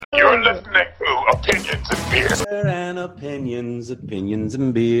You're listening to Opinions and Beer. And opinions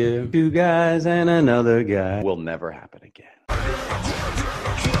and beer. Two guys and another guy. Will never happen again.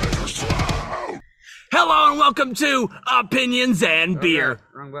 Hello and welcome to Opinions and Beer.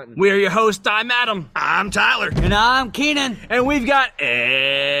 Wrong button. We're your host. I'm Adam. I'm Tyler. And I'm Keenan. And we've got Ed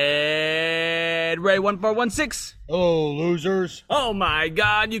Ray 1416. Oh, losers. Oh my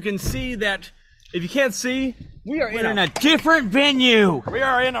God, you can see that. If you can't see, we are We're in a different venue. We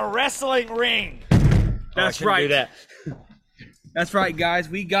are in a wrestling ring. That's right. That's right, guys.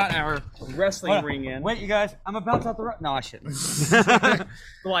 We got our wrestling ring in. Wait, you guys. I'm about to out the road. No, I shouldn't. The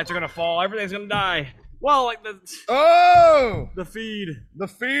lights are gonna fall. Everything's gonna die. Well, like the feed. The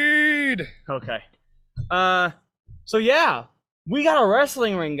feed. Okay. So yeah, we got a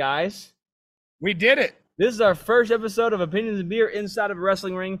wrestling ring, guys. We did it. This is our first episode of Opinions and Beer inside of a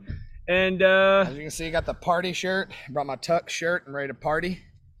wrestling ring, and As you can see, I got the party shirt. Brought my tuck shirt and ready to party.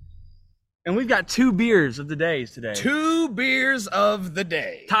 we've got 2 beers of the days today. 2 beers of the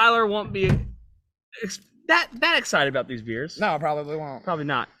day. Tyler won't be that excited about these beers. No, I probably won't. Probably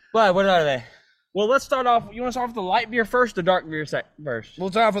not. What are they? Well, let's start off. You want to start off with the light beer first, or dark beer first?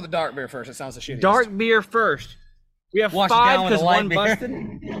 We'll start off with the dark beer first. It sounds the shittiest. Dark beer first. We have Wash it 5 down with because a light one beer.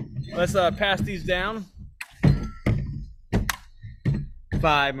 busted. Let's pass these down.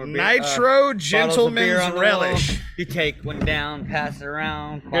 5 more beer. Nitro bottles of beer Gentleman's on the Relish. wall. You take one down, pass it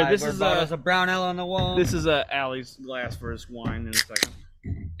around. 5 Here, this more is, bottles of brown ale on the wall. This is Allie's glass for his wine in a second.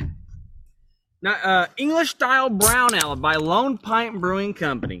 Now, English Style Brown Ale by Lone Pint Brewing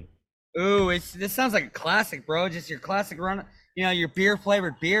Company. Ooh, this sounds like a classic, bro. Just your classic run. You know, your beer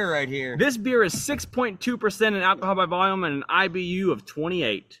flavored beer right here. This beer is 6.2% in alcohol by volume and an IBU of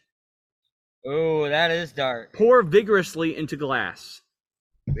 28. Ooh, that is dark. Pour vigorously into glass.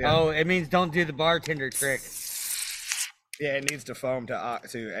 Yeah. Oh, it means don't do the bartender trick. Yeah, it needs to foam to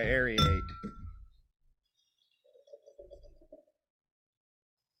aerate.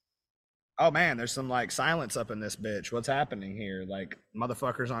 Oh man, there's some like silence up in this bitch. What's happening here? Like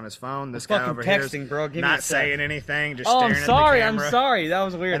motherfucker's on his phone. This guy fucking over here texting, bro. Give me not a sec. saying anything, just Oh, staring I'm sorry. at the I'm camera. sorry. That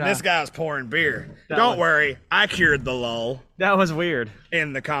was weird. And huh? this guy's pouring beer. That Don't was- worry, I cured the lull That was weird.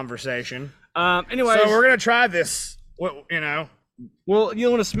 in the conversation. Anyways, So we're gonna try this. You know, well, you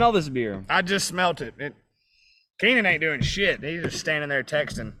want to smell this beer? I just smelt it. Keenan ain't doing shit. He's just standing there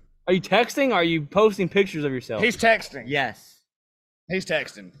texting. Are you texting? Or are you posting pictures of yourself? He's texting. Yes. He's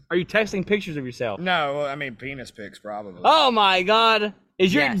texting. Are you texting pictures of yourself? No, I mean penis pics probably. Oh my God!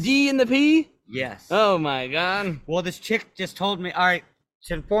 Is your Yes. D in the P? Yes. Oh my God! Well, this chick just told me. All right,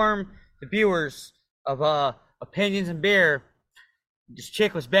 to inform the viewers of Opinions and Beer, this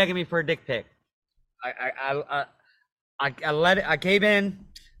chick was begging me for a dick pic. I let it. I gave in.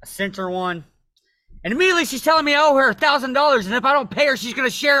 I sent her one, and immediately she's telling me I owe her $1,000, and if I don't pay her, she's gonna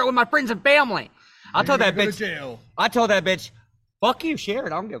share it with my friends and family. I told that bitch. I told that bitch, fuck you, share it. I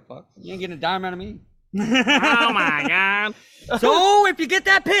don't give a fuck. You ain't getting a dime out of me. Oh my God! So if you get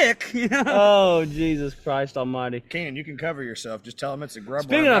that pic, you know. Oh Jesus Christ Almighty! Keenan, you can cover yourself. Just tell him it's a grub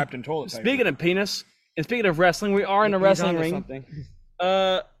Speaking worm of wrapped in toilet paper. speaking of penis and speaking of wrestling, we are in a He's wrestling onto ring. something.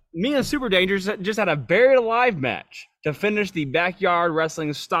 Me and Super Dangerous just had a buried alive match to finish the backyard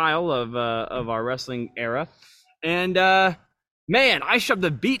wrestling style of our wrestling era, and man, I shoved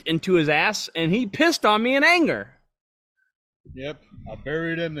a beat into his ass, and he pissed on me in anger. Yep, I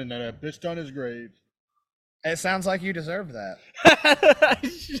buried him and then I pissed on his grave. It sounds like you deserve that. I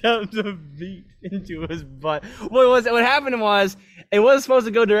shoved a beat into his butt. What happened was it wasn't supposed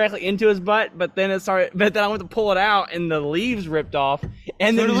to go directly into his butt, but then But then I went to pull it out, and the leaves ripped off.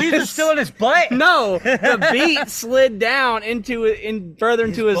 And So then the leaves are still in his butt. No, the beat slid down further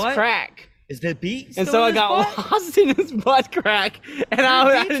into his butt? crack. Is the beat? And still so in I his got butt? lost in his butt crack, and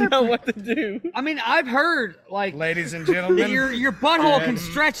I beats didn't are know what to do. I mean, I've heard like Ladies and that gentlemen, your butthole can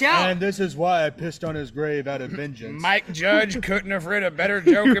stretch out. And this is why I pissed on his grave out of vengeance. Mike Judge couldn't have written a better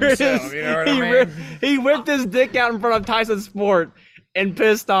joke himself. You know what I He mean? he whipped his dick out in front of Tyson Sport and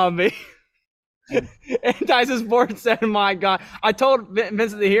pissed on me. And Tyson Sport said, "My God!" I told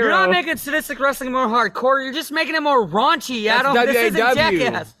Vincent the Hero. You're not making sadistic wrestling more hardcore. You're just making it more raunchy, That's Adam. This isn't WAW.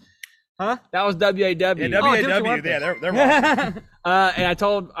 Jackass. Huh? That was WAW. Yeah, Oh, didn't WAW. you Yeah, they're welcome. And I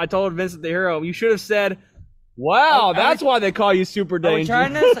told Vincent the Hero, you should have said, "Wow, that's why they call you Super Are we Dangerous."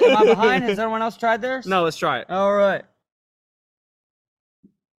 trying this? Am I behind? Has everyone else tried theirs? No, let's try it. All right.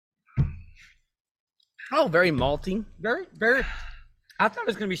 Oh, very malty. Very, very. I thought it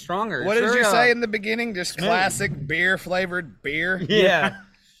was gonna be stronger. What It's did very, you say in the beginning? Just classic beer flavored beer. Yeah.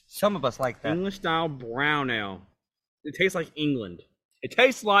 Some of us like that. English style brown ale. It tastes like England. It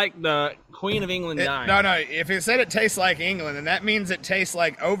tastes like the Queen of England died. No. If it said it tastes like England, then that means it tastes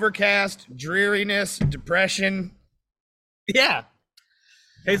like overcast, dreariness, depression. Yeah.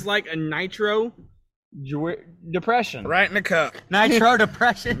 Tastes like a nitro depression. Right in the cup. Nitro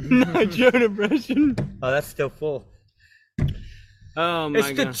depression. Nitro depression. Oh, that's still full. Oh my It's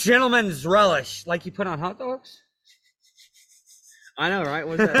the god. gentleman's relish, like you put on hot dogs. I know, right?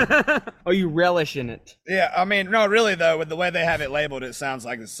 What's that? Oh, you relish in it. Yeah, I mean, no, really though, with the way they have it labeled, it sounds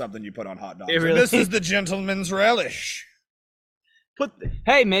like it's something you put on hot dogs. It really- This is the gentleman's relish.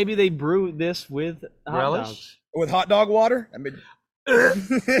 Hey, maybe they brew this with hot Relish? dogs. With hot dog water? I mean,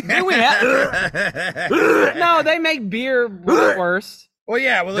 Then we have No, they make beer worse. well,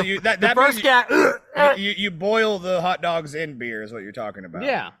 yeah, well, that the first means guy. you boil the hot dogs in beer is what you're talking about.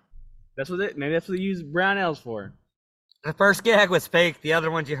 Yeah, maybe that's what they use brown ales for. The first gag was fake. The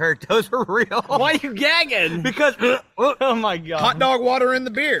other ones you heard, those were real. Why are you gagging? Because Oh my god. Hot dog water in the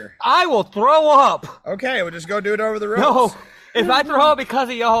beer. I will throw up. Okay, we'll just go do it over the road. No, if I throw up because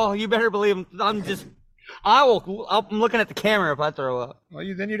of y'all, you better believe I'm looking at the camera if I throw up. Well,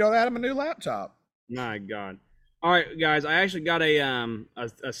 then you don't add him a new laptop. My god. All right, guys, I actually got a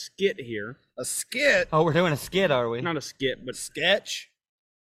skit here. A skit. Oh, we're doing a skit, are we? Not a skit, but Sketch.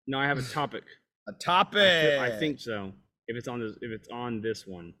 no, I have a topic. A topic. I think so. If it's on this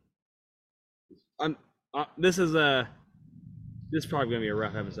one. This is probably gonna be a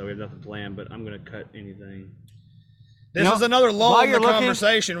rough episode. We have nothing planned, but I'm gonna cut anything. This No, is another lull while in the you're looking-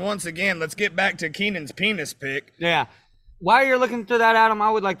 conversation. Once again, let's get back to Keenan's penis pic. Yeah. While you're looking through that, Adam, I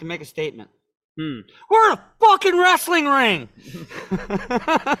would like to make a statement. Hmm. We're in a fucking wrestling ring.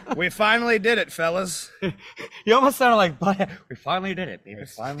 We finally did it, fellas. You almost sounded like, but we finally did it, baby. We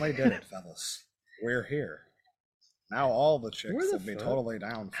finally did it, fellas. We're here. Now all the chicks Where the will be fuck? totally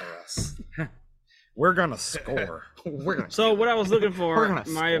down for us. We're gonna score. We're gonna. So what I was looking for We're gonna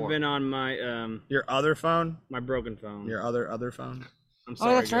might have score. been on my Your other phone? my broken phone. Your other phone? I'm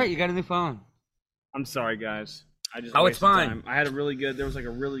sorry. Oh, that's guys. right. You got a new phone. I'm sorry, guys. I just Oh, it's wasted fine. time. I had there was like a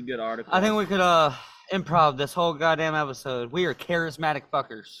really good article. I think we could improv this whole goddamn episode. We are charismatic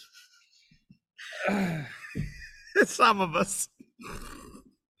fuckers. Some of us.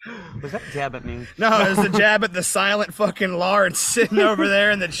 Was that a jab at me? No, it's the jab at the silent fucking Lard sitting over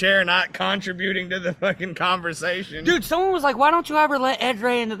there in the chair, not contributing to the fucking conversation. Dude, someone was like, "Why don't you ever let Ed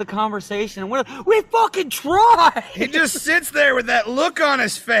Ray into the conversation?" And we fucking try. He just sits there with that look on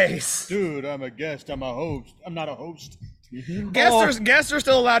his face. Dude, I'm a guest. I'm a host. I'm not a host. Guests are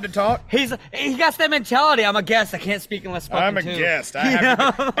still allowed to talk. He got that mentality. I'm a guest. I can't speak unless spoken I'm a to. guest. I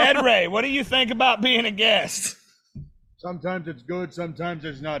have to be- Ed Ray, what do you think about being a guest? Sometimes it's good, sometimes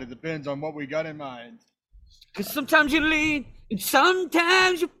it's not. It depends on what we got in mind. Cause sometimes you lead and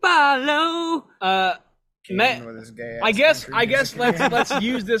sometimes you follow. Matt, With his gay I ass guess country music. let's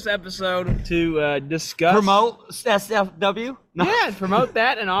use this episode to discuss Promote SFW. No. Yeah, promote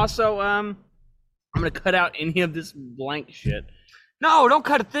that, and also I'm gonna cut out any of this blank shit. No, don't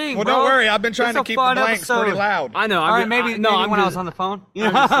cut a thing. Well, bro. don't worry. I've been trying It's to a keep the fun blanks episode. pretty loud. I know. All right, maybe when I was on the phone.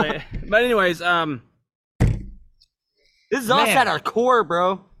 I'm just saying. But anyways, This is us Man. at our core,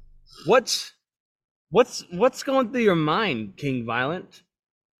 bro. what's going through your mind, King Violent?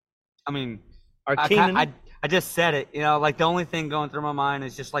 I mean, Or I Keenan? just said it. You know, like the only thing going through my mind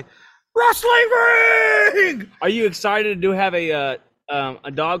is just like wrestling ring. Are you excited to have a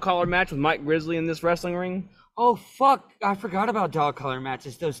dog collar match with Mike Grizzly in this wrestling ring? Oh fuck! I forgot about dog collar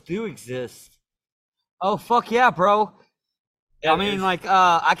matches. Those do exist. Oh fuck yeah, bro. I mean, it's- like,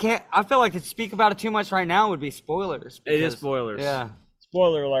 I can't. I feel like to speak about it too much right now would be spoilers. It is because- spoilers. Yeah,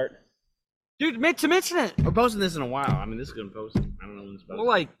 Spoiler alert. dude. To mention it. We're posting this in a while. I mean, this is gonna post. I don't know when it's posted. Well,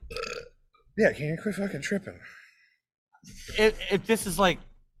 like, Yeah, can you quit fucking tripping? if this is like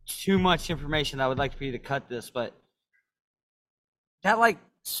too much information, I would like for you to cut this. But that like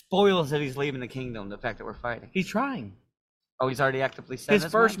spoils that he's leaving the kingdom. The fact that we're fighting. he's trying. Oh, he's already actively said His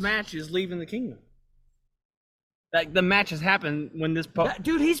this first much? match is leaving the kingdom. Like the match has happened when this.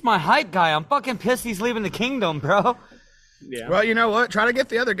 Dude, he's my hype guy. I'm fucking pissed he's leaving the kingdom, bro. Yeah. Well, you know what? Try to get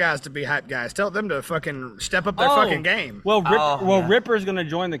the other guys to be hype guys. Tell them to fucking step up their Oh. fucking game. Well, yeah. Ripper's gonna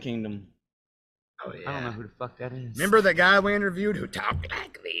join the kingdom. Oh, I don't know who the fuck that is. Remember that guy we interviewed who talked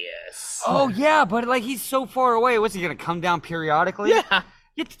like this? Oh yeah, but like he's so far away. What's he gonna come down periodically? Yeah.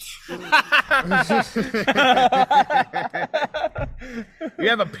 You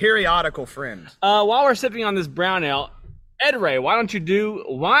have a periodical friend. While we're sipping on this brown ale, Ed Ray, why don't you do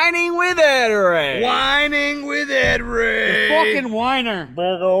whining with Ed Ray? Whining with Ed Ray. Fucking whiner. Big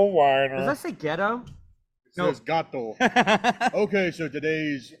ol' whiner. Does that say ghetto? says gato. Okay, so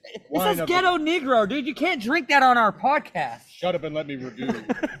today's It wine says of ghetto Negro, dude. You can't drink that on our podcast. Shut up and let me review.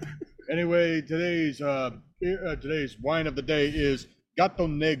 Anyway, today's wine of the day is Gato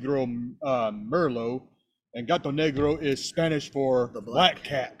Negro Merlot, and Gato Negro is Spanish for the black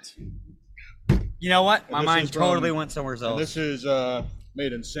cat. You know what? And My this mind is from- totally went somewhere And else. this is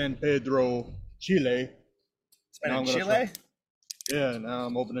made in San Pedro, Chile. Been Now in I'm gonna Chile? Yeah, now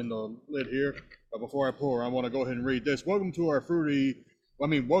I'm opening the lid here. But before I pour, I want to go ahead and read this. Welcome to our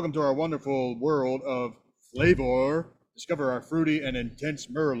wonderful world of flavor. Discover our fruity and intense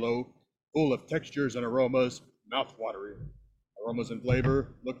Merlot, full of textures and aromas, mouth-watering. Aromas and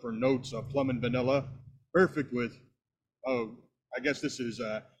flavor, look for notes of plum and vanilla. Perfect with, I guess this is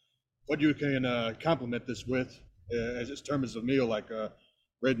what you can complement this with, as its term is a meal like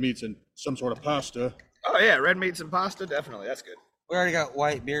red meats and some sort of pasta. Oh yeah, red meats and pasta, definitely. That's good. We already got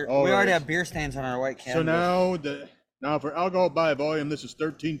white beer. All we already right. have beer stains on our white can. So now for alcohol by volume, this is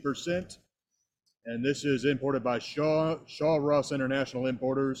 13%, and this is imported by Shaw Ross International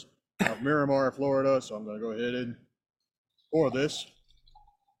Importers of Miramar, Florida. So I'm going to go ahead and pour this.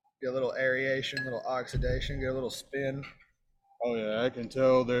 Get a little aeration, a little oxidation, get a little spin. Oh yeah, I can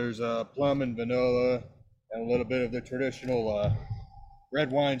tell there's plum and vanilla and a little bit of the traditional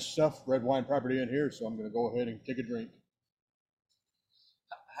red wine property in here. So I'm going to go ahead and take a drink.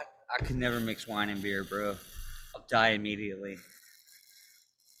 I could never mix wine and beer, bro. I'll die immediately.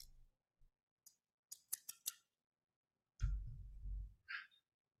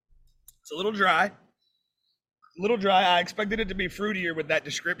 It's a little dry. A little dry. I expected it to be fruitier with that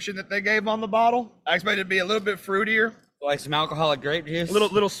description that they gave on the bottle. I expected it to be a little bit fruitier, Like some alcoholic grape juice. a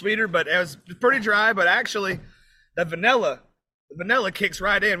little sweeter, but it was pretty dry. But actually, the vanilla kicks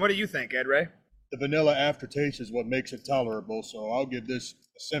right in. What do you think, Ed Ray? The vanilla aftertaste is what makes it tolerable. So I'll give this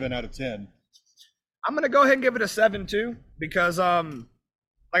a 7 out of 10. I'm gonna go ahead and give it a 7 too, because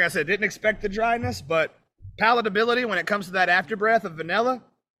like I said, didn't expect the dryness, but palatability when it comes to that afterbreath of vanilla,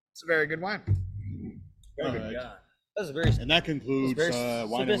 it's a very good wine. All right. That's a very. And that concludes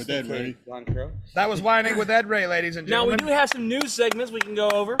Whining with Ed Ray. That was Whining with Ed Ray, ladies and Now we gentlemen. do have some news segments we can go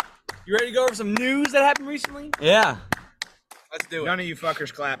over. You ready to go over some news that happened recently? Yeah. Let's do it. None of you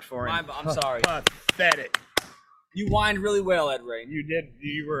fuckers clapped for him. I'm sorry. Pathetic. You whined really well, Ed Ray. You did.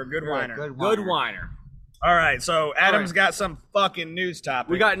 You were a good whiner. Good whiner. All right, so Adam's right. got some fucking news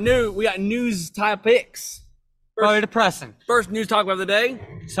topic. We got news topics. Probably depressing. First news topic of the day: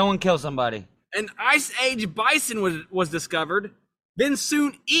 Someone killed somebody. an Ice Age bison was discovered, then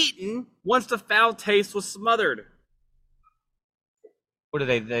soon eaten once the foul taste was smothered. What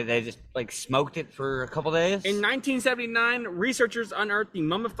did they just like smoked it for a couple days? In 1979, researchers unearthed the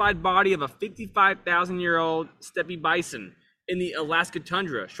mummified body of a 55,000-year-old steppe bison in the Alaska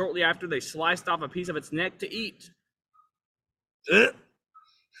tundra. Shortly after, they sliced off a piece of its neck to eat. Ugh.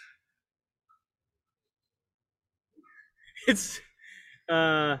 It's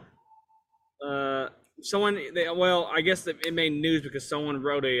I guess it made news because someone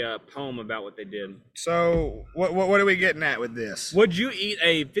wrote a poem about what they did. So what are we getting at with this? Would you eat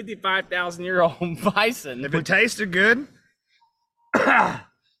a 55,000-year-old bison? If it tasted good,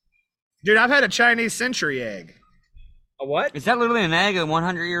 dude, I've had a Chinese century egg. A what? Is that literally an egg, a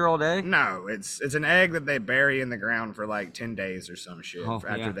 100-year-old egg? No, it's an egg that they bury in the ground for like 10 days or some shit Oh,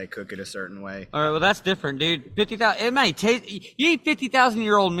 after yeah. they cook it a certain way. All right, well that's different, dude. 50,000. It may taste. You eat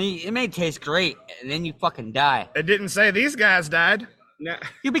 50,000-year-old meat. It may taste great, and then you fucking die. It didn't say these guys died. No.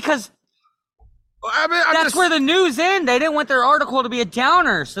 Because Well, I mean, that's where the news end. They didn't want their article to be a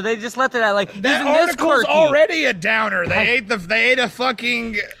downer, so they just left it at like. that "Isn't this article's quirky?" already a downer. They ate a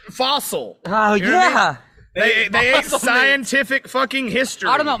fucking fossil. Oh You know what I mean? yeah. They ate fossil meat. scientific fucking history.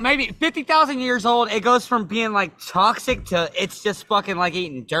 I don't know. Maybe 50,000 years old. It goes from being like toxic to it's just fucking like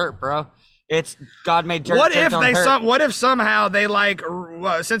eating dirt, bro. It's God made dirt. What dirt if don't they hurt. what if somehow they like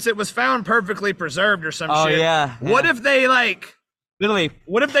since it was found perfectly preserved or some Oh, shit? yeah, What yeah. if they like? Literally.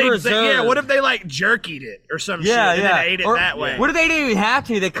 What if they preserved. What if they like jerkied it or some Yeah, shit and yeah. then ate it Or that way? What if they didn't even have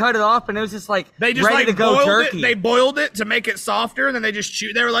to? They cut it off and it was just like They just ready like to go boiled jerky. it. They boiled it to make it softer, and then they just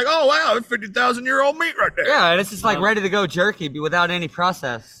chewed. They were like, "Oh wow, it's 50,000-year-old meat right there." Yeah, and it's just like ready to go jerky without any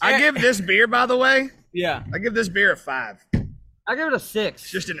process. I give this beer, by the way, Yeah. I give this beer a 5. I give it a 6.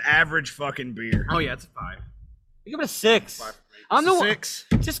 Just an average fucking beer. Oh yeah, it's a 5. I give it a 6. I'm It's the a one.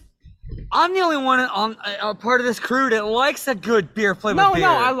 6. I'm the only one on a part of this crew that likes a good beer flavored No, beer.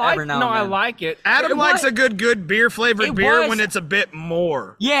 I like. every now No, and I then. like it. Adam It likes was- a good beer flavored It beer was- when it's a bit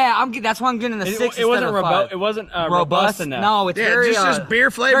more. Yeah, that's why I'm getting the 6. It wasn't instead of 5. robust. It wasn't robust enough. No, it's Yeah, very it's just beer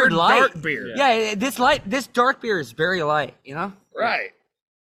flavored very light. dark beer. Yeah, this dark beer is very light. You know. Right.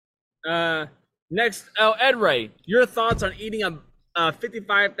 Next, Ed Ray, your thoughts on eating a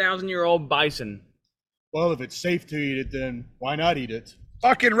 55,000-year-old bison? Well, if it's safe to eat it, then why not eat it?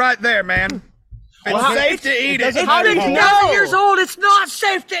 Fucking right there, man. If it's safe to eat it. doesn't How matter do how you old- know? 1,000 years old, it's not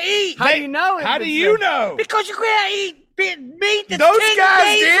safe to eat. How do you know? How do you know? Because you can't eat meat that's Those 10 guys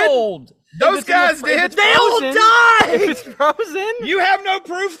days did. old. Those guys did. They all died. If it's frozen? You have no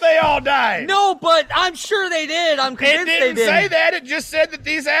proof they all died. No, but I'm sure they did. I'm It convinced they didn't did. say that. It just said that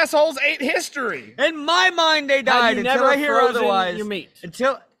these assholes ate history. In my mind, they Have died you until never I hear frozen otherwise. your meat?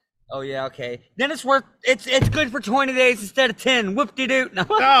 Until. Oh yeah, okay. Then it's worth. It's good for 20 days instead of 10. Whoop-de-doo. No.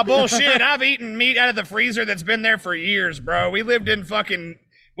 Oh, bullshit. I've eaten meat out of the freezer that's been there for years, bro. We lived in fucking...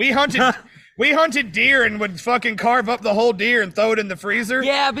 We hunted deer and would fucking carve up the whole deer and throw it in the freezer.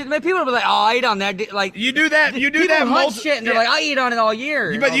 Yeah, but people will be like, "Oh, I ate on that." Like You do that. You do people that. hunt shit, and they're like, "I eat on it all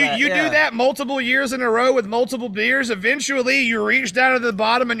year." and But all you that, do yeah. that multiple years in a row with multiple deers. Eventually, you reach down to the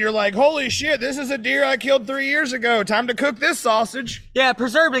bottom and you're like, "Holy shit! This is a deer I killed 3 years ago. Time to cook this sausage." Yeah,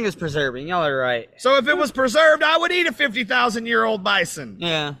 preserving is preserving. Y'all are right. So if it was preserved, I would eat a 50,000-year-old bison.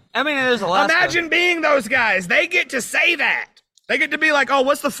 Yeah, I mean, there's a lot. Imagine being those guys. They get to say that. They get to be like, "Oh,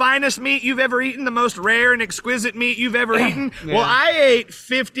 what's the finest meat you've ever eaten? The most rare and exquisite meat you've ever eaten?" Yeah. Well, I ate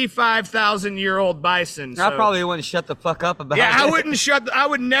 55,000-year-old bison. I so- probably wouldn't shut the fuck up about Yeah, it. I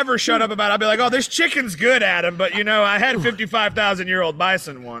would never shut up about it. I'd be like, "Oh, this chicken's good, Adam, but you know, I had 55,000-year-old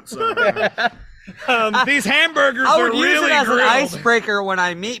bison once." So, these hamburgers I are would use really it as grilled. an icebreaker when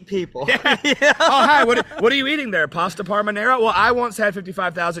I meet people. Oh, hi. What are you eating there? Pasta Parmanera? Well, I once had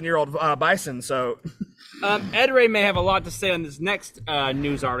 55,000-year-old bison, so Ed Ray may have a lot to say on this next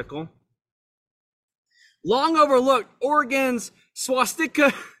news article. Long overlooked, Oregon's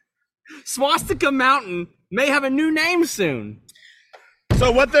Swastika Mountain may have a new name soon.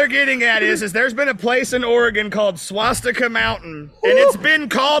 So what they're getting at is there's been a place in Oregon called Swastika Mountain, and it's been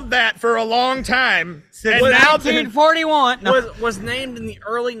called that for a long time. And now, 1941. No. Was named in the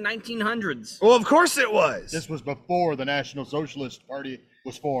early 1900s. well, of course it was. This was before the National Socialist Party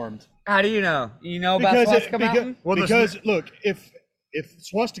was formed. How do you know? You know about Swastika Mountain? Because look, if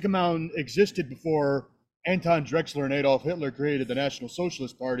Swastika Mountain existed before Anton Drexler and Adolf Hitler created the National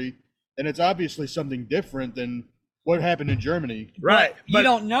Socialist Party, then it's obviously something different than what happened in Germany. Right. You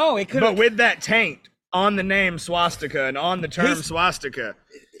don't know. It could. But with that taint on the name swastika and on the term He's- swastika.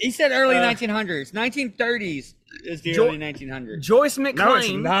 He said early 1900s. 1930s is the early 1900s. Joyce No, it's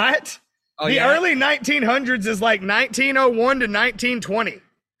McClain. not. Oh, The yeah? early 1900s is like 1901 to 1920.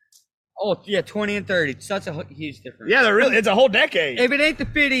 Oh, yeah, 20 and 30. Such a huge difference. Yeah, it's a whole decade. If it ain't the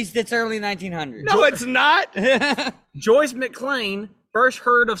 50s, that's early 1900s. No, it's not. Joyce McClain first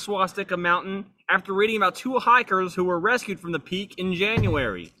heard of Swastika Mountain after reading about two hikers who were rescued from the peak in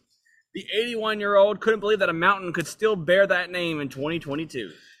January. The 81-year-old couldn't believe that a mountain could still bear that name in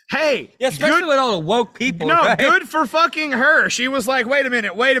 2022. Hey, Yeah, especially good, with all the woke people. no, right? good for fucking her. She was like, wait a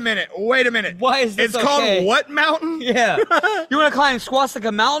minute. Why is this It's called okay? what mountain? Yeah. You want to climb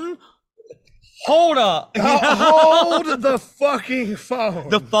Swastika Mountain? Hold up. Hold the fucking phone.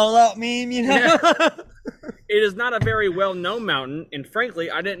 The Fallout meme, you know? It is not a very well-known mountain, and frankly,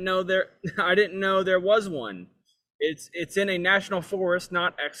 I didn't know there was one. It's in a national forest,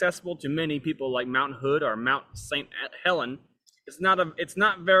 not accessible to many people like Mount Hood or Mount St. Helen. It's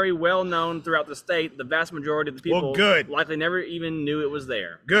not very well known throughout the state. The vast majority of the people Well, good. likely never even knew it was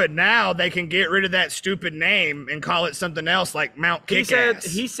there. Good. Now they can get rid of that stupid name and call it something else like Mount He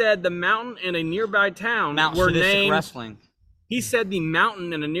Kickass. said the mountain in a nearby town Mount were Sadistic named. Wrestling. He said the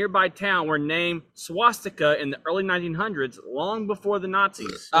mountain in a nearby town were named Swastika in the early 1900s, long before the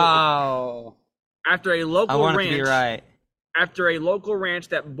Nazis. Oh. After a I local want it ranch, to be right. after a local ranch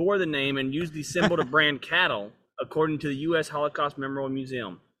that bore the name and used the symbol to brand cattle, according to the U.S. Holocaust Memorial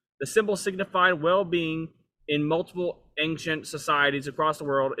Museum. The symbol signified well-being in multiple ancient societies across the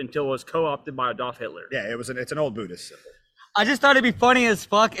world until it was co-opted by Adolf Hitler. Yeah, it's an old Buddhist symbol. I just thought it'd be funny as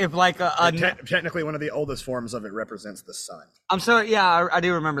fuck if like Technically, one of the oldest forms of it represents the sun. I'm sorry, yeah, I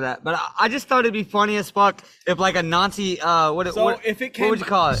do remember that, but I just thought it'd be funny as fuck if like a Nazi, what would you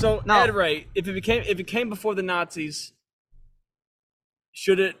call it? So no, Ed Ray, if it came before the Nazis,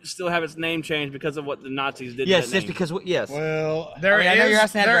 should it still have its name changed because of what the Nazis did? yes, to that just name? because yes, Well, There I know you're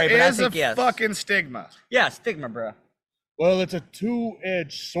asking that, there Ray, but I is think a yes. fucking stigma. yeah, stigma, bro. well, it's a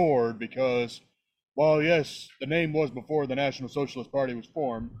two-edged sword because, while yes, the name was before the National Socialist Party was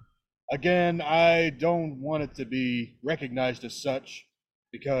formed, again, I don't want it to be recognized as such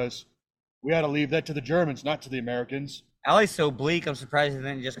because we ought to leave that to the Germans, not to the Americans. Allie's so bleak. I'm surprised he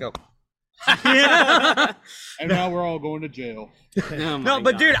didn't just go. And now we're all going to jail. Oh my No,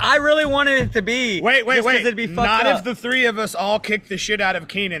 but God. dude, I really wanted it to be. Wait. just 'cause it'd be fucked Not up. if the three of us all kick the shit out of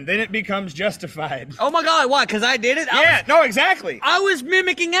Keenan. Then it becomes justified. Oh my God, what? Because I did it? Yeah, no, exactly. I was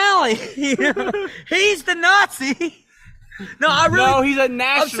mimicking Allie. He's the Nazi. No, I really. No, he's a I'm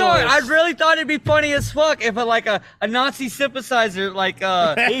nationalist. sorry. I really thought it'd be funny as fuck if a Nazi sympathizer He's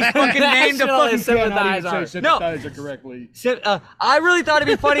fucking named a fucking. sympathizer. Sympathizer correctly. I really thought it'd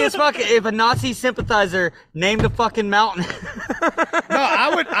be funny as fuck if a Nazi sympathizer named a fucking mountain. No,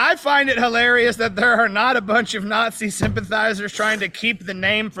 I find it hilarious that there are not a bunch of Nazi sympathizers trying to keep the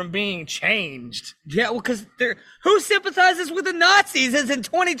name from being changed. Yeah, well, because who sympathizes with the Nazis? It's in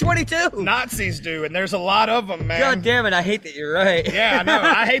 2022. Nazis do, and there's a lot of them, man. God damn it! I hate that you're right. Yeah, I know.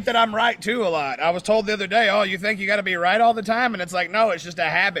 I hate that I'm right too a lot. I was told the other day, "Oh, you think you got to be right all the time?" And it's like, no, it's just a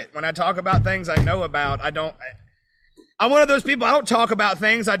habit. When I talk about things I know about, I'm one of those people. I don't talk about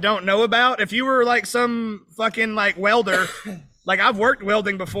things I don't know about. If you were like some fucking like welder, like I've worked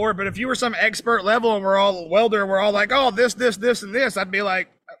welding before, but if you were some expert level and we're all like, "Oh, this, and this," I'd be like,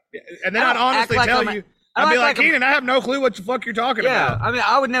 and then I I'd don't act honestly like tell I'm a- you, I don't I'd be act like, like I'm- Keenan, I have no clue what the fuck you're talking Yeah, about. I mean,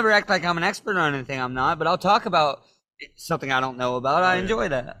 I would never act like I'm an expert on anything I'm not, but I'll talk about something I don't know about. I enjoy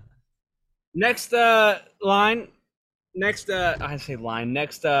that. Next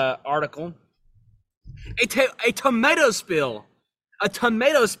article. A tomato spill. A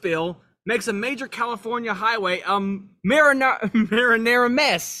tomato spill makes a major California highway marinara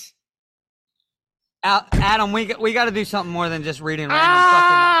mess. Adam, we got to do something more than just reading random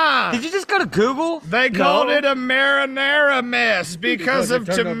Ah! fucking. Did you just go to Google? They called it a marinara mess because of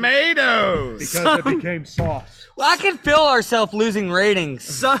it turned out- tomatoes. Because it became sauce. Well, I can feel ourselves losing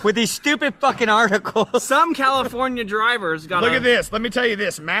ratings with these stupid fucking articles. Some California drivers got Look at this. Let me tell you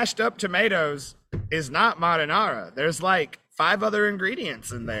this. Mashed up tomatoes is not marinara. There's like 5 other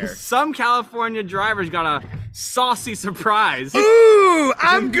ingredients in there. Some California drivers got a saucy surprise. Ooh,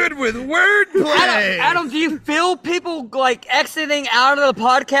 I'm good with wordplay. Adam, do you feel people like exiting out of the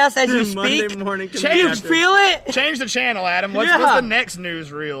podcast as you Monday speak? morning. Do you feel it? Change the channel, Adam. What's Yeah. the next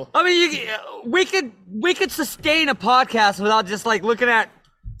newsreel? I mean, we could sustain a podcast without just like looking at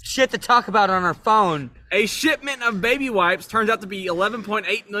shit to talk about on our phone. A shipment of baby wipes turns out to be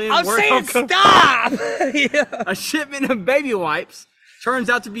 11.8 million I'm worth saying of stop. Yeah. A shipment of baby wipes turns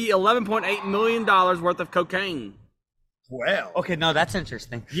out to be $11.8 million worth of cocaine. Well, Okay, no, that's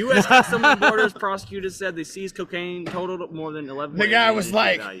interesting. U.S. Customs and Borders prosecutors said they seized cocaine totaled more than 11. The guy was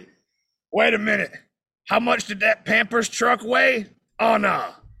like, wait a minute. How much did that Pampers truck weigh? Oh, no.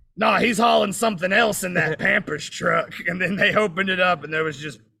 No, he's hauling something else in that Pampers truck. And then they opened it up and there was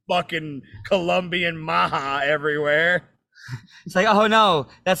just fucking Colombian maja everywhere. It's like, oh no,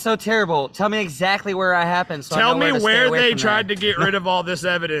 that's so terrible. Tell me exactly where I happened. So I Tell know me to stay where away they from tried that. to get rid of all this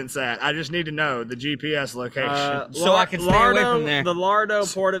evidence at. I just need to know the GPS location. So I can stay away from there. The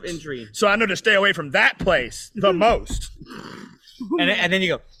Lardo port of entry. So I know to stay away from that place the most. and then you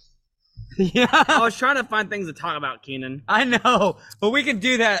go, yeah, I was trying to find things to talk about, Keenan. I know, but we can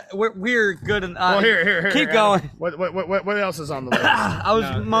do that. We're good. Well, here. Keep Adam. going. What else is on the list? I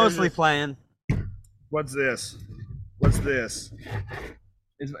was mostly playing. What's this? What's this?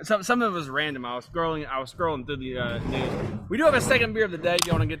 Some of it was random. I was scrolling through the news. We do have a second beer of the day. Do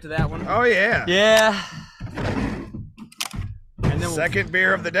you want to get to that one? Oh yeah. Yeah. And then Second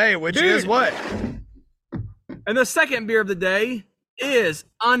beer of the day, which Dude. is what? and the second beer of the day is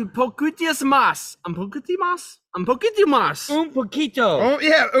Un Poquito Más. Un Poquito Más? Un Poquito Más. Un poquito. Oh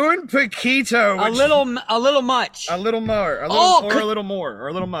yeah, un poquito. A which- little much. a little more, a little, Oh, or could- a little more, or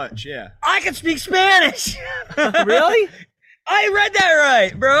a little much. Yeah. I can speak Spanish. Really? I read that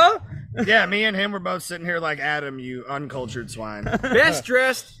right, bro. Yeah, me and him were both sitting here like Adam, you uncultured swine. Best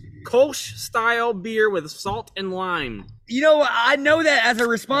dressed Kolsch style beer with salt and lime. You know, I know that as a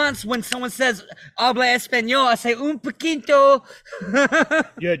response when someone says "habla español," I say "un poquito."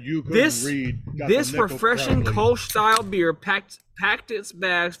 Yet you couldn't This read. Got the this nickel refreshing proudly. Kolsch style beer packed its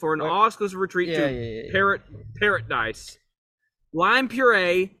bags for an all-exclusive retreat Yeah, to yeah. Paradise. Lime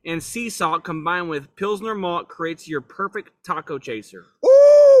puree and sea salt combined with Pilsner malt creates your perfect taco chaser.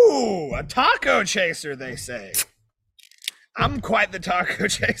 Ooh, a taco chaser, they say. I'm quite the taco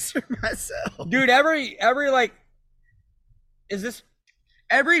chaser myself. Dude, every like, is this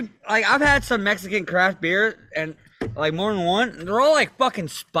every like I've had some Mexican craft beer and like more than one. And they're all like fucking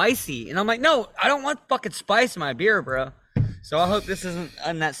spicy, and I'm like, no, I don't want fucking spice in my beer, bro. So I hope this isn't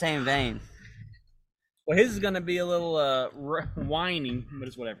in that same vein. Well, his is gonna be a little whiny, but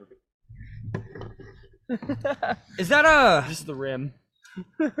it's whatever. Is that Just the rim.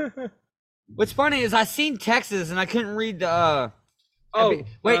 What's funny is I seen Texas and I couldn't read the Oh,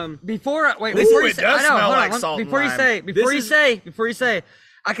 wait, um, before Ooh, you it say, does I know, smell hold like on, salt and before you lime. say,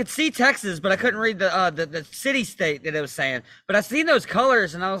 I could see Texas, but I couldn't read the city state that it was saying. But I seen those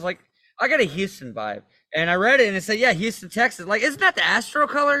colors, and I was like, I got a Houston vibe. And I read it, and it said, yeah, Houston, Texas. Like, isn't that the Astro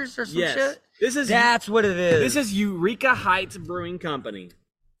colors or some Yes. shit? That's what it is. This is Eureka Heights Brewing Company.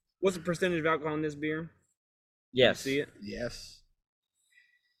 What's the percentage of alcohol in this beer? yes. See it? Yes.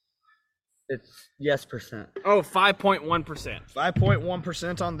 It's yes percent. Oh, 5.1%.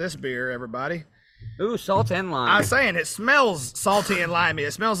 5.1% on this beer, everybody. Ooh, salt and lime. I was saying, it smells salty and limey.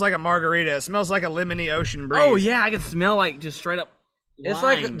 It smells like a margarita. It smells like a lemony ocean breeze. Oh, yeah, I can smell like just straight up it's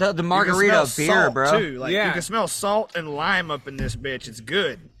lime. like the You can margarita smell beer, salt, bro. Too. Like, Yeah. you can smell salt and lime up in this bitch. It's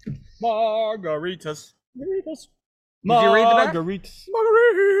good. Margaritas. Margaritas. Did you read the back? Margaritas.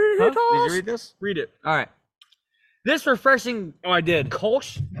 Huh? Did you read this? Read it. All right. This refreshing Oh, I did.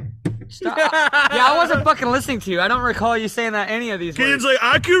 Kolsch. Stop. Yeah, I wasn't fucking listening to you. I don't recall you saying that any of these words. like,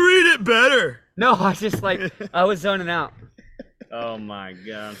 I can read it better. No, I just I was zoning out. Oh, my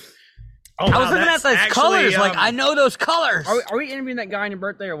God. Oh, I was looking at those colors, like I know those colors. Are we interviewing that guy on your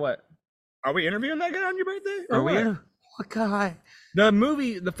birthday or what? Are we interviewing that guy on your birthday? Are we? What guy? The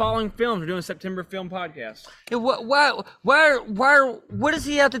movie, the following films, we're doing a September film podcast. Yeah, what does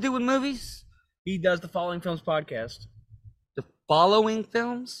he have to do with movies? He does the following films podcast. The following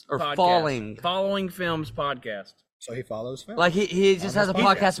films or Podcast. falling? Following films podcast. So he follows film. Like he just has a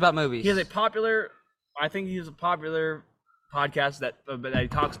podcast about movies. He has a popular, I think he has a popular podcast that he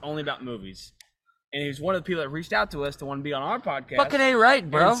talks only about movies. And he's one of the people that reached out to us to want to be on our podcast. Fucking A right,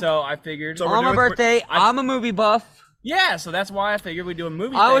 bro. And so I figured. So we're on my doing- birthday, I'm a movie buff. yeah, so that's why I figured we'd do a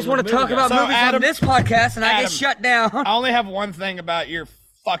movie. I always thing want with to talk movie about guys. So, movies Adam- on this podcast, and I Adam, get shut down. I only have one thing about your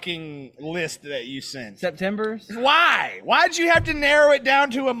fucking list that you sent. September. Why? Why'd you have to narrow it down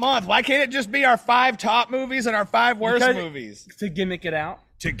to a month? Why can't it just be our 5 top movies and our 5 worst Because- movies? To gimmick it out.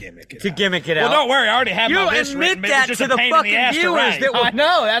 To gimmick it. To out. gimmick it Well, out. don't worry. I already have You my don't list admit written. that It's just to a the pain in fucking ass to viewers write. that will- I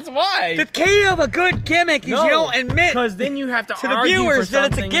know, that's why. The key of a good gimmick is you don't admit because then you have to to the argue for viewers that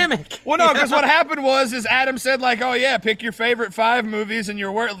it's a something. gimmick. Well, no, because what happened was Adam said like, "Oh yeah, pick your favorite 5 movies and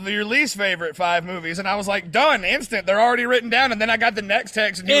your least favorite 5 movies," and I was like, "Done, instant. They're already written down." And then I got the next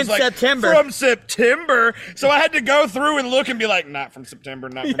text, and he In was like, September. "From September." So I had to go through and look and be like, "Not from September,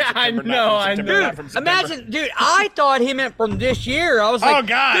 not from Yeah, I September, know, not I from September, know. not from September." Imagine, dude, I thought he meant from this year. I was like, Oh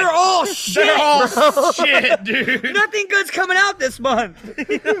God, they're all shit, They're all bro. shit, dude. Nothing good's coming out this month.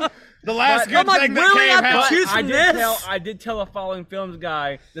 The last But- good I'm like, thing that really? came I out. put choose I from did this? I did tell a following films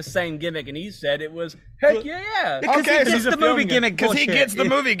guy the same gimmick, and he said it was heck yeah. Because Okay, he so gets he's a the film movie guy. gimmick Because he bullshit. gets the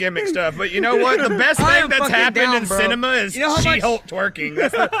movie gimmick stuff, but you know what? The best I thing am that's fucking happened down, in bro. cinema is You know how much- She-Hulk twerking.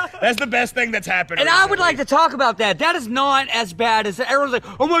 That's the best thing that's happened. And I would recently. like to talk about that. That is not as bad as everyone's like,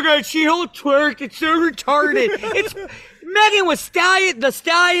 oh my god, She-Hulk twerked. It's so retarded. It's Megan was Stallion. The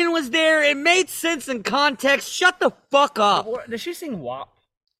Stallion was there. It made sense in context. Shut the fuck up. Does she sing WAP?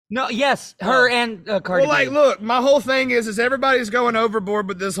 No, yes, her and Cardi Well, like, B. look, my whole thing is everybody's going overboard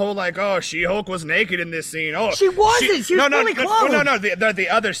with this whole like, oh, She-Hulk was naked in this scene. Oh, She wasn't. She was fully clothed. No, the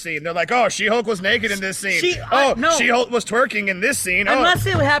other scene. They're like, oh, She-Hulk was naked in this scene. No. She-Hulk was twerking in this scene. Unless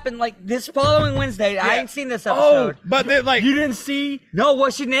it happened like this following Wednesday. I ain't seen this episode. But they like, You didn't see? No,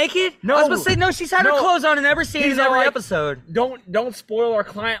 was she naked? No. I was gonna say no. She's had her No. clothes on in every scene He's in every like- episode. Don't spoil our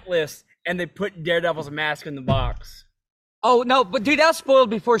client list. And they put Daredevil's mask in the box. Oh no, but dude, that was spoiled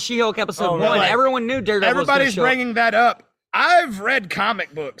before She-Hulk episode Oh, 1. no, like, Everyone knew Daredevil everybody's was gonna show up. bringing that up. I've read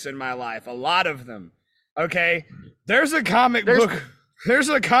comic books in my life, a lot of them. Okay, there's a comic book. There's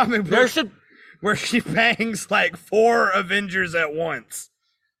a comic book There's a. where she bangs like 4 Avengers at once.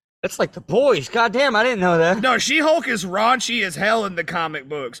 It's like the boys. Goddamn, I didn't know that. No, She-Hulk is raunchy as hell in the comic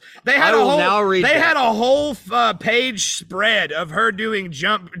books. They had I a will whole now read they that. had a whole page spread of her doing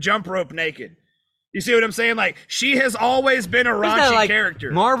jump rope naked. You see what I'm saying? Like, she has always been a Isn't raunchy that like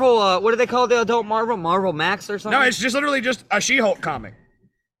character. Marvel, what do they call the adult Marvel? Marvel Max or something? No, it's just literally just a She-Hulk comic.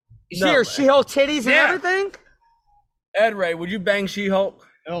 She-Hulk titties and Yeah. everything? Ed Ray, would you bang She-Hulk?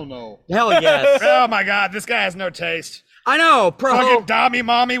 Hell no. Hell yes. Oh my God, this guy has no taste. I know, bro. Fucking dommy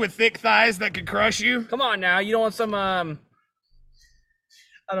mommy with thick thighs that could crush you. Come on now, you don't want some I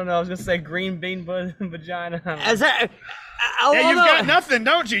don't know. I was gonna say green bean vagina. As that, Yeah, you've although- got nothing,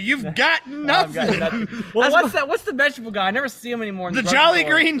 don't you? You've got I've nothing. got nothing. Well, what's the vegetable guy? I never see him anymore. In The the Jolly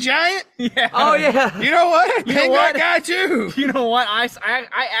drugstore. Green Giant? Yeah. Oh yeah. You know what? You know Bang what? that guy too. You know what? I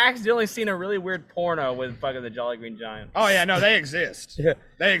accidentally seen a really weird porno with fucking the Jolly Green Giant. Oh yeah, no, they exist.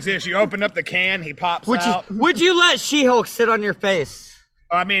 They exist. You open up the can, he pops Would out. you let She-Hulk sit on your face?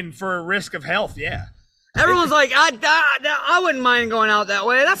 I mean, for a risk of health, yeah. Everyone's like, I wouldn't mind going out that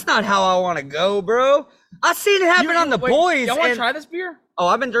way. That's not how I want to go, bro. I seen it happen on The Wait, Boys. Y'all want to and- try this beer? Oh,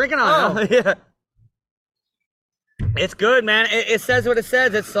 I've been drinking on it. Yeah. It's good, man. It says what it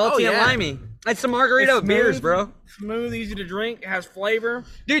says. It's salty and yeah. limey. It's some margarita It's beers, smooth. bro. Smooth, easy to drink, has flavor.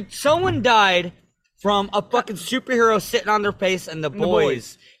 Dude, someone died from a fucking superhero sitting on their face in The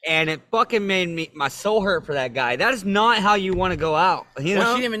Boys. And it fucking made my soul hurt for that guy. That is not how you want to go out. You know?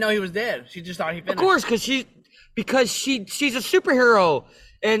 Well, she didn't even know he was dead. She just thought he finished. Of course, because she's a superhero.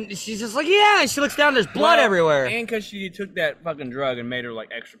 And she's just like, yeah, and she looks down, there's blood everywhere. And because she took that fucking drug and made her like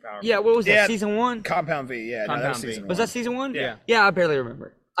extra powerful. Yeah, what was that, Yeah. season 1? Compound V, yeah. No, that was Compound V. season Was one. that season 1? Yeah. Yeah, I barely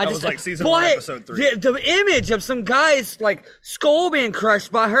remember. That was like season 1, episode 3. The image of some guy's like skull being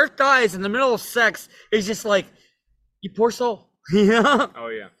crushed by her thighs in the middle of sex is just like, you poor soul. You know? Oh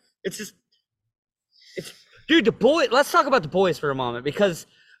yeah. It's just, dude, The Boy. Let's talk about The Boys for a moment because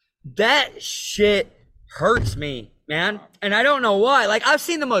that shit hurts me, man. And I don't know why. Like, I've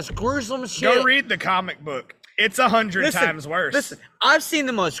seen the most gruesome shit. Go read the comic book. It's 100 times worse. Listen, I've seen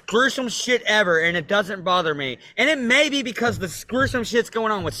the most gruesome shit ever, and it doesn't bother me. And it may be because the gruesome shit's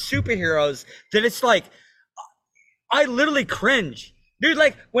going on with superheroes that it's like, I literally cringe. Dude,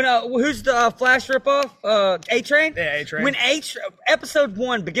 like, when, who's the Flash ripoff? A-Train? Yeah, A-Train. When episode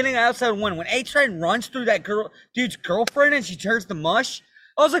 1, beginning of episode 1, when A-Train runs through that dude's girlfriend and she turns to mush,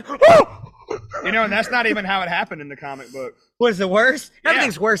 I was like, oh! You know, and that's not even how it happened in the comic book. What is it worse? Yeah.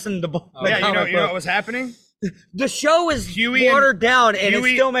 Everything's worse than the Yeah, you know comic what book. was happening? The show is Huey and- watered down, and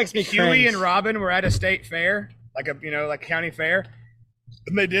Huey- it still makes me cringe. Huey and Robin were at a state fair, like a county fair.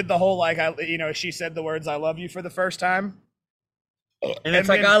 And they did the whole she said the words "I love you" for the first time. And it's and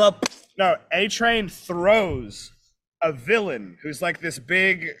like, then- I love... No, A-Train throws a villain who's like this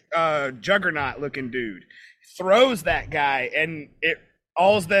big juggernaut-looking dude. Throws that guy, and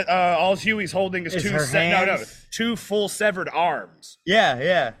all Huey's holding is Is her two full severed arms.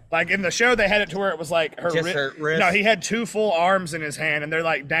 Yeah. Like in the show, they had it to where it was like her wrist. No, he had 2 full arms in his hand, and they're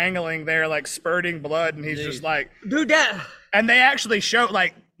like dangling there, like spurting blood, and he's just like. Dude, that... And they actually show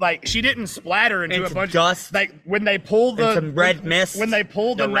like she didn't splatter into a Into bunch dust? of like when they pull the And some red mist? when they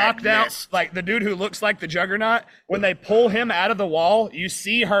pull the The red knocked out mist. like the dude who looks like the Juggernaut, when they pull him out of the wall, you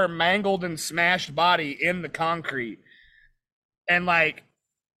see her mangled and smashed body in the concrete, and like,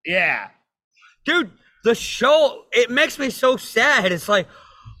 yeah. Dude, the show, it makes me so sad. It's like,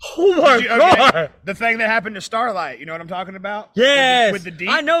 oh my Okay, God. the thing that happened to Starlight, you know what I'm talking about? Yes. With the deep.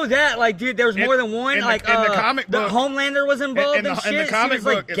 I know that. Like, dude, there was more than one. in the- Like, in the comic book- Homelander was involved in the shit. comic She was,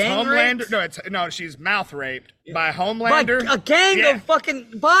 book, like, it's gang Homelander. raped. No, she's mouth raped by By Homelander. a gang Yeah. of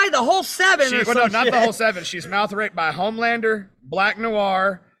fucking, by the whole 7 or Well, some no, not shit. the whole 7. She's mouth raped by Homelander, Black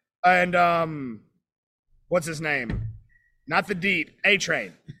Noir, and what's his name? Not the Deep,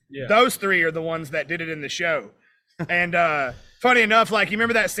 A-Train. Yeah. Those 3 are the ones that did it in the show. And funny enough, like you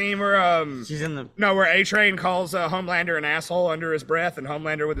remember that scene where She's in the... where A-Train calls Homelander an asshole under his breath, and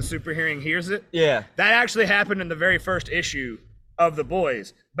Homelander with a super hearing hears it. Yeah. That actually happened in the very first issue of The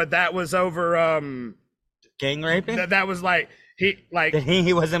Boys, but that was over. Gang raping? That was like That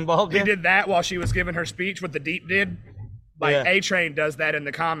he was involved he in? did that while she was giving her speech. What the Deep did, like Yeah. A-Train does that in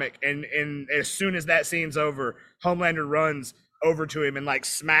the comic, and as soon as that scene's over, Homelander runs over to him and like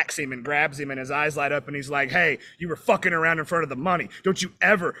smacks him and grabs him, and his eyes light up, and he's like, "Hey, you were fucking around in front of the money. Don't you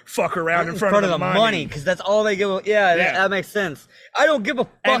ever fuck around in front of the money." Because that's all they give. Yeah, Yeah. that makes sense. I don't give a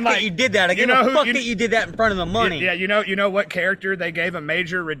fuck And, that like, you did that. I you give know a who- fuck you- that you did that in front of the money. Yeah, you know what character they gave a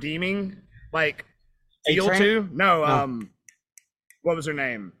major redeeming like deal A-Train? to? No, what was her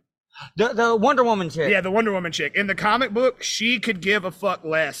name? The Wonder Woman chick. Yeah, the Wonder Woman chick. In the comic book, she could give a fuck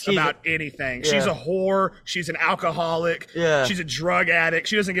less She's about anything. yeah. She's a whore. She's an alcoholic. Yeah. She's a drug addict.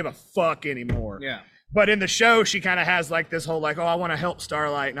 She doesn't give a fuck anymore. Yeah. But in the show, she kind of has like this whole like, oh, I want to help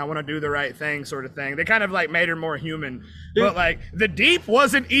Starlight and I want to do the right thing sort of thing. They kind of like made her more human. But like the Deep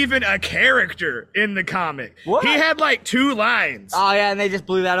wasn't even a character in the comic. What? He had like 2 lines. Oh yeah, and they just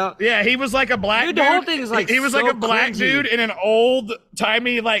blew that up. Yeah, he was like a black Dude, dude. the whole thing is, like, he was like so a black cringy. dude in an old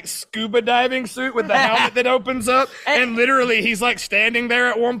timey like scuba diving suit with the helmet that opens up, and literally he's like standing there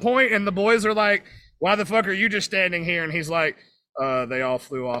at one point, and the boys are like, "Why the fuck are you just standing here?" And he's like, "They all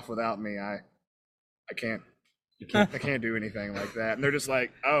flew off without me. I can't." I can't do anything like that. And they're just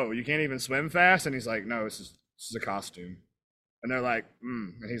like, "Oh, you can't even swim fast?" And he's like, "No, this is a costume." And they're like,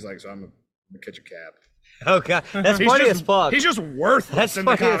 And he's like, "So I'm gonna catch a cab." Oh god, that's He's funny just, as fuck. He's just worthless That's in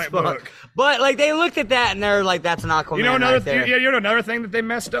the funny as comic fuck. book. But like they looked at that and they're like, "That's an Aquaman You know another right there." you know another thing that they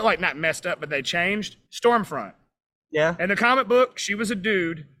messed up, like not messed up, but they changed? Stormfront. Yeah. In the comic book, she was a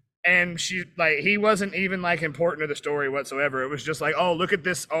dude, and he wasn't even like important to the story whatsoever. It was just like, oh, look at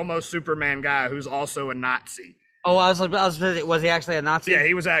this almost Superman guy who's also a Nazi. Oh, was he actually a Nazi? Yeah,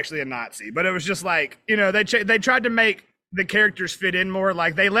 he was actually a Nazi, but it was just like, you know, they tried to make the characters fit in more.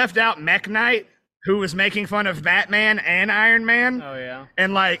 Like they left out Mech Knight, who was making fun of Batman and Iron Man. Oh yeah.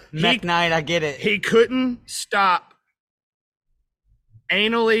 And like Mech Knight, I get it. He couldn't stop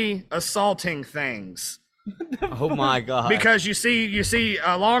anally assaulting things. Oh my god. Because you see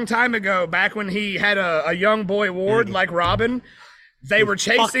a long time ago, back when he had a young boy ward like Robin, they were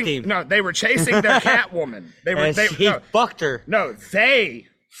chasing their Catwoman. He fucked her. No, they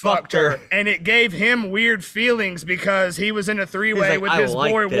fucked her, and it gave him weird feelings because he was in a three-way with his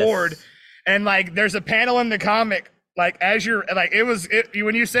boy Ward, and like there's a panel in the comic like as you're like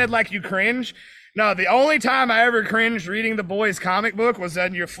when you said like you cringe. No, the only time I ever cringed reading the boys' comic book was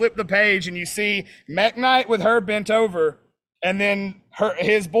when you flip the page and you see Mech Knight with her bent over, and then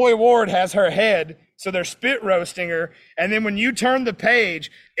his boy Ward has her head, so they're spit roasting her, and then when you turn the page,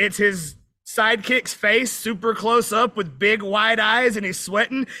 it's his sidekick's face super close up with big wide eyes, and he's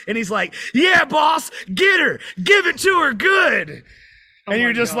sweating, and he's like, "Yeah, boss, get her, give it to her good." And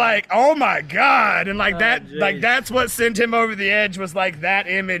you're just like, oh my god, and like that's what sent him over the edge was like that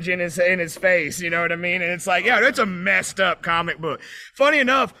image in his face, you know what I mean? And it's like, yeah, it's a messed up comic book. Funny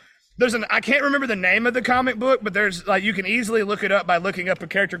enough, I can't remember the name of the comic book, but there's like you can easily look it up by looking up a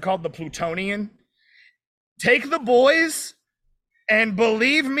character called the Plutonian. Take the boys, and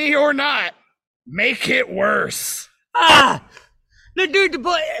believe me or not, make it worse. No, dude,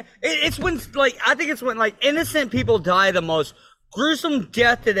 it's when like I think it's when like innocent people die the most gruesome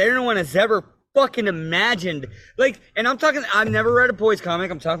death that anyone has ever fucking imagined. Like, and I've never read a boys comic.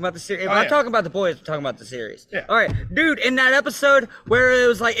 I'm talking about the series. If I'm talking about the boys, I'm talking about the series. Yeah. All right, dude, in that episode where it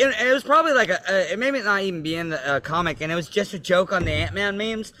was like, it was probably like it may not even be in the comic, and it was just a joke on the Ant-Man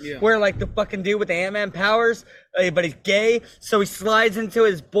memes, where like the fucking dude with the Ant-Man powers, but he's gay, so he slides into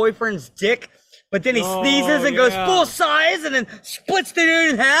his boyfriend's dick, but then he sneezes and goes full size and then splits the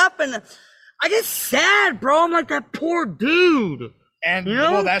dude in half, and I get sad, bro. I'm like, that poor dude. And, you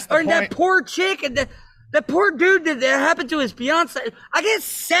know? well, that's the point. That poor chick, and that poor dude that happened to his fiance. I get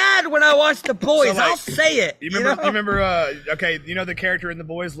sad when I watch The Boys. So, like, I'll say it. You remember, okay, you know the character in The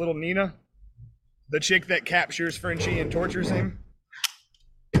Boys, Little Nina? The chick that captures Frenchie and tortures him?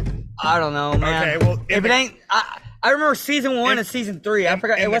 I don't know, man. Okay, well, if it ain't... I remember season 1 and season 3. I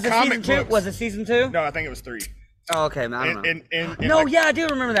forgot. It wasn't season 2? Was it season 2? No, I think it was 3. Oh, okay, man. I don't know. Yeah, I do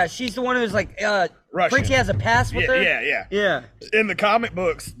remember that. She's the one who's like, Frenchie has a past with her? Yeah. In the comic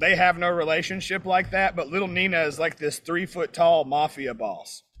books, they have no relationship like that, but Little Nina is like this 3-foot-tall mafia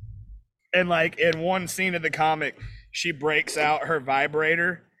boss. And like in one scene of the comic, she breaks out her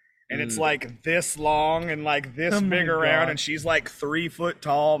vibrator, and it's like this long and like this big around, and she's like 3 foot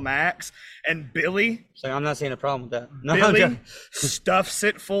tall max. And Billy, so I'm not seeing a problem with that. No, Billy stuffs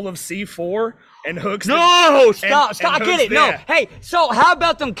it full of C4 and hooks. Stop! I get it. No, hey. So how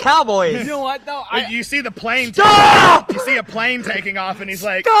about them Cowboys? You know what though? You see the plane. Stop! You see a plane taking off, and he's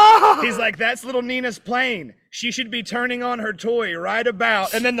like, that's Little Nina's plane. She should be turning on her toy right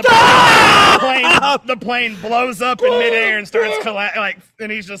about. And then the plane blows up in midair and starts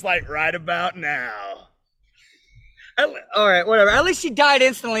and he's just like, right about now. All right, whatever. At least she died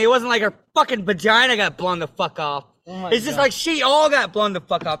instantly. It wasn't like her fucking vagina got blown the fuck off. It's just like she all got blown the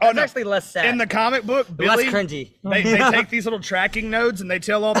fuck off. That's actually less sad. In the comic book, Billy, less cringy. They take these little tracking nodes and they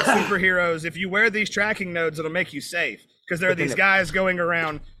tell all the superheroes, if you wear these tracking nodes, it'll make you safe. Because there are these guys going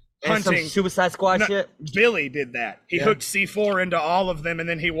around hunting. Some Suicide Squad shit? Billy did that. He hooked C4 into all of them, and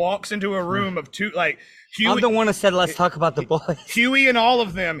then he walks into a room of two, like, Huey, I'm the one who said, let's talk about the boys. Huey and all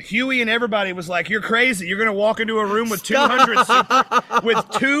of them. Huey and everybody was like, you're crazy. You're going to walk into a room with 200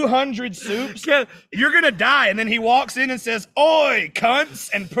 soups. You're going to die. And then he walks in and says, oi, cunts,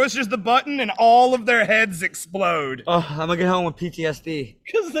 and pushes the button, and all of their heads explode. Oh, I'm going to get home with PTSD.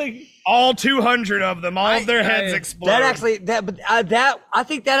 Because all 200 of them, all of their heads explode. I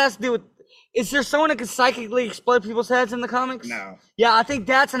think that has to do with, is there someone that can psychically explode people's heads in the comics? No. Yeah, I think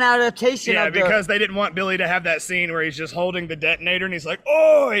that's an adaptation of because they didn't want Billy to have that scene where he's just holding the detonator and he's like,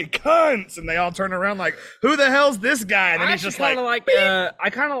 oi, cunts! And they all turn around like, who the hell's this guy? And then he's just like, I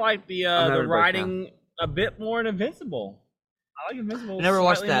kind of like the writing a bit more in Invincible. I like Invincible. I never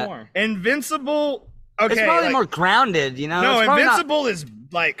watched that. More. Invincible, okay. It's probably more grounded, you know? No, Invincible is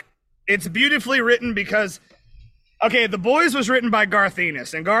like, it's beautifully written because... Okay, The Boys was written by Garth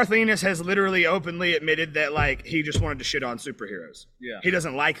Ennis, and Garth Ennis has literally openly admitted that, like, he just wanted to shit on superheroes. Yeah. He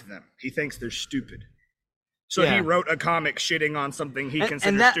doesn't like them. He thinks they're stupid. So he wrote a comic shitting on something he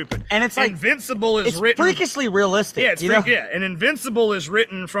considers stupid. And it's like... Invincible is written... It's freakishly realistic. Yeah, and Invincible is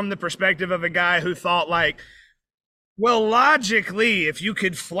written from the perspective of a guy who thought, like, Well, logically, if you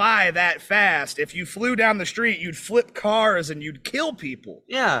could fly that fast, if you flew down the street, you'd flip cars and you'd kill people.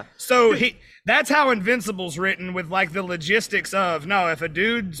 Yeah. So that's how Invincible's written, with like the logistics of, no, if a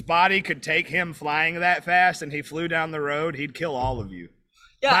dude's body could take him flying that fast and he flew down the road, he'd kill all of you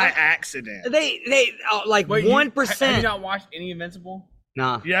by accident. They like Wait, 1%. Have you not watched any Invincible?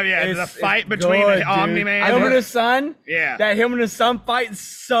 Nah. Yeah, It's- the fight it's between good, Omni-Man. Him and his son. Yeah. That him and his son fight is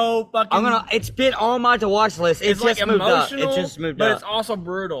so fucking. It's been on my to watch list. It's like just moved up. emotional, It just moved but up. it's also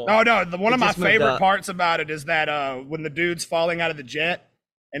brutal. Oh no, one of my just moved favorite up. parts about it is that when the dude's falling out of the jet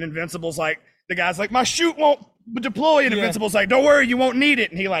and Invincible's like, the guy's like, my chute won't deploy, and Invincible's like, don't worry, you won't need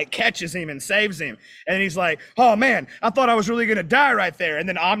it, and he like catches him and saves him, and he's like, oh man, I thought I was really gonna die right there, and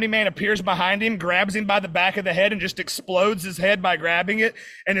then Omni-Man appears behind him, grabs him by the back of the head, and just explodes his head by grabbing it,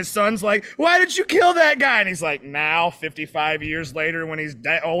 and his son's like, why did you kill that guy? And he's like, now 55 years later, when he's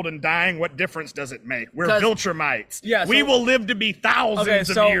old and dying, what difference does it make? We're 'Cause- Viltrumites. Yeah, we so- will live to be thousands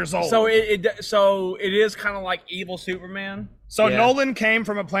of years old. So it is kind of like evil Superman. So Yeah. Nolan came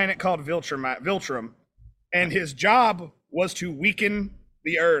from a planet called Viltrum, and his job was to weaken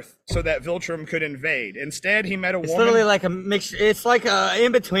the Earth so that Viltrum could invade. Instead, he met a It's woman. literally like a mixture. It's like a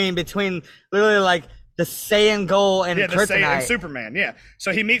in between literally like the Saiyan Goal and the Saiyan Kryptonite. and Superman. Yeah.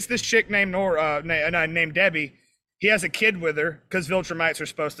 So he meets this chick named named Debbie. He has a kid with her because Viltrumites are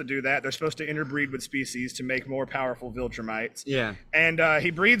supposed to do that. They're supposed to interbreed with species to make more powerful Viltrumites. Yeah. And he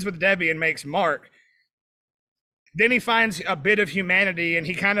breeds with Debbie and makes Mark. Then he finds a bit of humanity and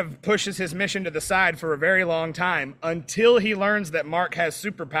he kind of pushes his mission to the side for a very long time until he learns that Mark has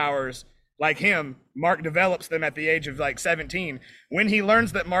superpowers like him. Mark develops them at the age of like 17. When he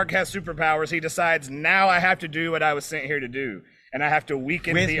learns that Mark has superpowers, he decides, now I have to do what I was sent here to do. And I have to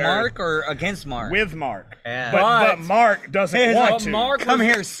weaken With the Mark Earth. or against Mark? With Mark. Yeah. But Mark doesn't want to. Mark Come was-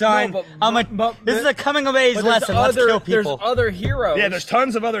 here, son. No, This is a coming of age but there's lesson. Let's kill There's people. other heroes. Yeah, there's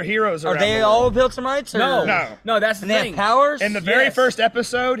tons of other heroes Are around they the all world. Viltrumites? Or? No. That's the And they thing. have powers? In the very Yes. first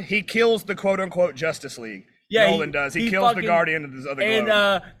episode, he kills the quote-unquote Justice League. Yeah, Nolan does. He kills the Guardian of the Globe.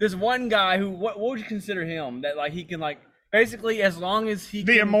 And there's one guy who, what would you consider him? That like he can like basically as long as he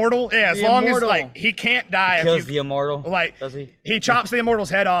The can, Immortal? Yeah, as the long Immortal. as, like, he can't die. if Kills you, the immortal. like, Does he? he chops the Immortal's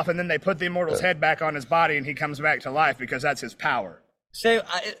head off, and then they put the Immortal's head back on his body, and he comes back to life because that's his power.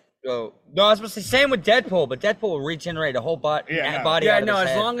 No, I was supposed to say same with Deadpool, but Deadpool will regenerate a whole body. Yeah, no. body Yeah, out of no. his As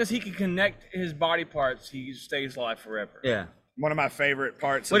head. long as he can connect his body parts, he stays alive forever. Yeah. One of my favorite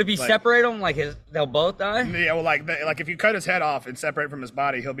parts. Would of, it be like, separate them? Like they'll both die? Yeah, well, like if you cut his head off and separate from his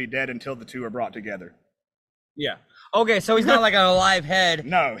body, he'll be dead until the two are brought together. Yeah. Okay, so he's not like an alive head.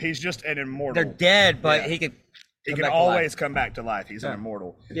 No, he's just an immortal. They're dead, but Yeah. he could. He come can back to life. always come back to life. He's an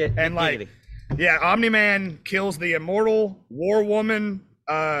immortal. Yeah, and like, giggity. yeah, Omni-Man kills the Immortal, War Woman,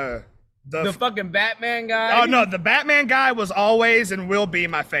 The fucking Batman guy. Oh no, the Batman guy was always and will be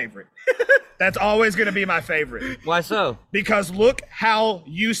my favorite. That's always going to be my favorite Why so? because look how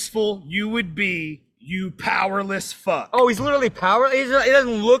useful you would be, you powerless fuck. Oh, he's literally powerless. He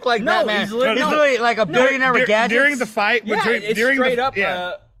doesn't look like No, Batman. he's literally- literally like a billionaire with gadgets. During the fight, Yeah, it's during straight the, up.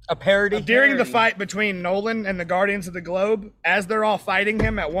 yeah. a parody. During the parody. fight between Nolan and the Guardians of the Globe, as they're all fighting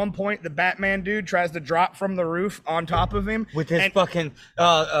him, at one point the Batman dude tries to drop from the roof on top of him with his and- fucking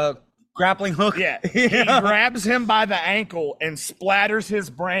grappling hook. Yeah, he grabs him by the ankle and splatters his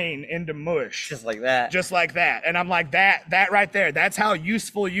brain into mush. just like that. Just like that. And I'm like, that right there, that's how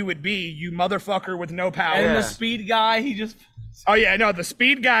useful you would be, you motherfucker with no power. And Yeah. the speed guy, he just. Oh yeah, no, the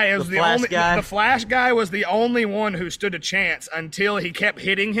speed guy is The the Flash only guy? the Flash guy was the only one who stood a chance until he kept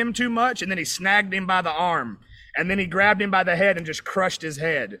hitting him too much and then he snagged him by the arm. And then he grabbed him by the head and just crushed his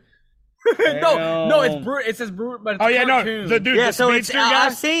head. no, it's brute. It says brute, but it's Oh yeah, no, cartoon. the dude, yeah, the so it's. speedster guy.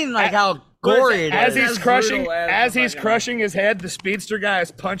 I've seen like how gory it As is. he's As crushing, brutal as as the he's fucking- crushing his head, the speedster guy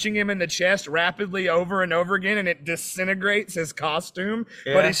is punching him in the chest rapidly over and over again, and it disintegrates his costume.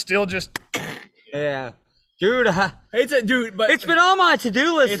 But Yeah. he's still just. Yeah, dude. It's a dude, but It's been on my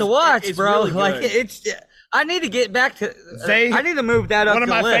to-do list to watch, it's bro. really Like good. it's. I need to get back to. They- I need to move that up. One of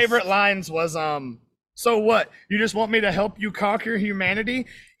the my list. favorite lines was, "So what? You just want me to help you conquer humanity?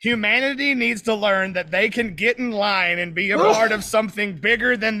 Humanity needs to learn that they can get in line and be a part of something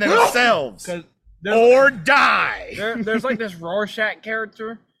bigger than themselves, 'Cause or die." there's like this Rorschach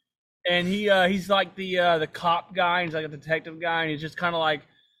character, and he's like the cop guy, and he's like a detective guy, and he's just kind of like,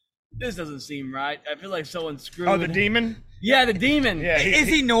 this doesn't seem right. I feel like someone's screwed. Oh, the demon. Yeah, the demon. Yeah, Is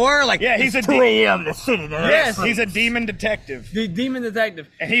he Noir? Like Yeah, he's a 2 a.m. The city. Yes, he's a demon detective, The demon detective.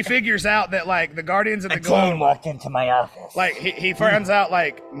 and he figures out that like the Guardians of the Jane Globe. walked into my office. Like he finds out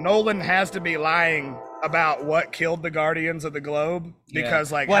like Nolan has to be lying about what killed the Guardians of the Globe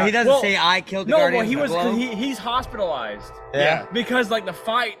because like Well, he doesn't Well, say I killed the No, Guardians well, he of was the Globe. he's hospitalized. Yeah. Because like the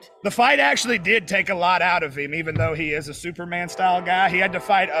fight. The fight actually did take a lot out of him, even though he is a Superman style guy. He had to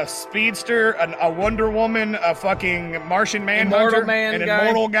fight a speedster, a Wonder Woman, a fucking Martian Manhunter, Immortal Man an guy.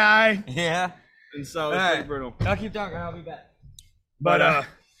 immortal guy. Yeah. And so it's All pretty right. brutal. I'll keep talking. I'll be back. But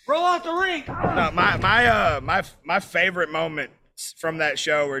Roll out the ring. no, my favorite moments from that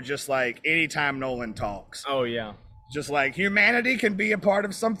show were just like anytime Nolan talks. Oh yeah. Just like humanity can be a part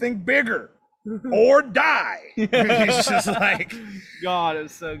of something bigger or die. He's just like, God,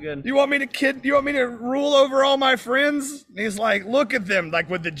 it's so good. you want me to rule over all my friends? And he's like, look at them, like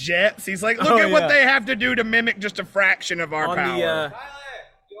with the jets. He's like, look Oh, at what yeah. they have to do to mimic just a fraction of our On power. the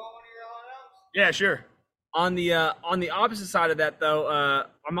Yeah, sure. on the opposite side of that though,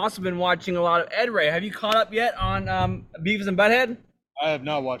 I'm also been watching a lot of Ed Ray. Have you caught up yet on Beavis and Butthead? I have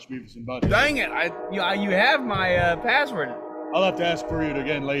not watched Beavis and Butthead. Dang it! You have my password. I'll have to ask for it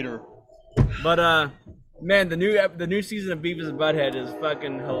again later. But man, the new season of Beavis and Butthead is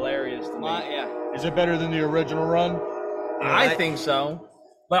fucking hilarious to me. Yeah. Is it better than the original run? I think so.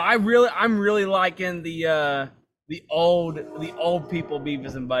 But I'm really liking the old people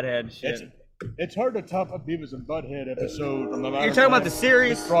Beavis and Butthead shit. It's hard to top a Beavis and Butthead episode from the. You're talking about the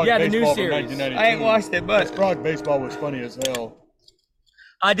series? Yeah, the new Baseball from series. 1992. I ain't watched it, but Frog Baseball was funny as hell.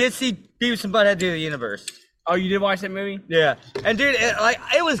 I did see Beavis and Butthead do the universe. Oh, you did watch that movie? Yeah, and dude,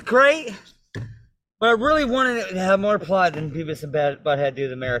 it was great, but I really wanted it to have more plot than Beavis and Butthead do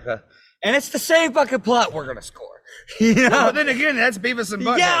the America, and it's the same fucking plot we're gonna score. You know? But then again, that's Beavis and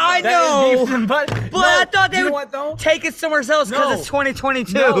Butthead. Yeah, I That know. is Beavis and Butthead. But I thought they you know would what though? take it somewhere else because No. it's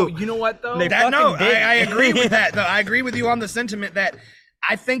 2022. No, you know what though? They That, no, fucking did. I agree with that. Though I agree with you on the sentiment that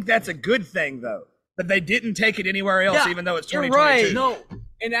I think that's a good thing, though, that they didn't take it anywhere else, Yeah, even though it's you're 2022. right. No,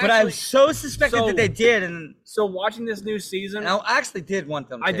 and But I actually, so suspected so- that they did, and so watching this new season, I actually did want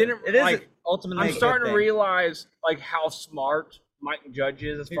them to. I didn't It is like. ultimately. I'm starting to realize like how smart Mike Judge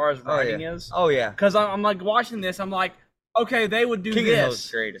is as far as writing is. Oh yeah. Because I'm like watching this, I'm like, okay, they would do King of the Hill's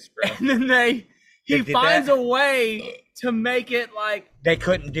this, greatest, bro. and then They he did finds that. a way to make it like They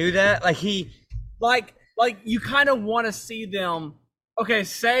couldn't do that. Like you kind of want to see them. Okay,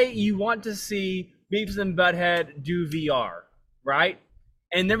 say you want to see Beavis and Butthead do VR, right?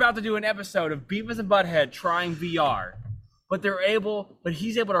 And they're about to do an episode of Beavis and Butthead trying VR, but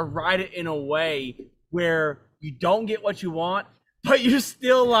he's able to write it in a way where you don't get what you want, but you're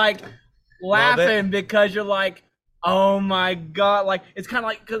still like laughing because you're like, oh my god! Like it's kind of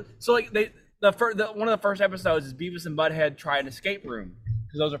like one of the first episodes is Beavis and Butthead try an escape room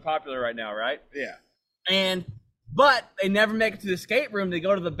because those are popular right now, right? Yeah. But they never make it to the escape room. They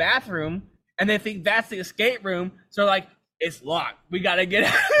go to the bathroom and they think that's the escape room. So like, it's locked. We gotta get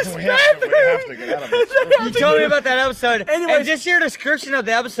out of this We have to get out of this. you told me about that episode, Anyways- and just your description of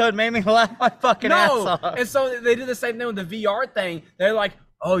the episode made me laugh my fucking ass No, off. and so they did the same thing with the VR thing. They're like,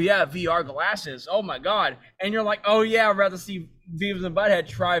 oh yeah, VR glasses. Oh my god. And you're like, oh yeah, we're about to see Beavis and Butthead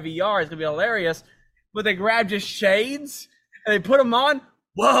try VR. It's gonna be hilarious. But they grab just shades and they put them on.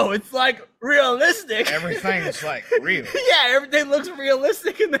 Whoa, it's like realistic. Everything's like real. Yeah, everything looks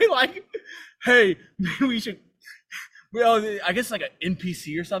realistic, and they like, hey, maybe we should. Well, I guess like an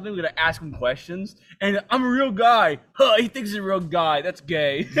NPC or something. We're gonna ask him questions, and I'm a real guy. Huh? He thinks he's a real guy. That's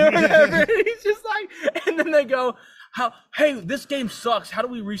gay. Whatever. He's just like, and then they go, "How? Hey, this game sucks. How do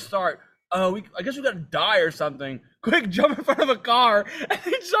we restart? I guess we gotta die or something. Quick, jump in front of a car." And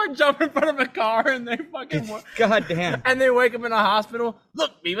they start jumping in front of a car, and they fucking. God damn. And they wake up in a hospital.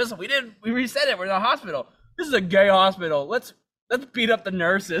 Look, Beavis, we reset it. We're in a hospital. This is a gay hospital. Let's beat up the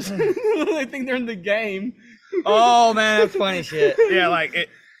nurses. They think they're in the game. Oh man, that's funny shit. Yeah, like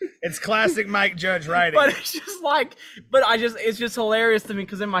it's classic Mike Judge writing. But it's just like, it's just hilarious to me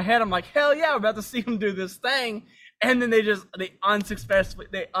because in my head I'm like, hell yeah, we're about to see them do this thing, and then they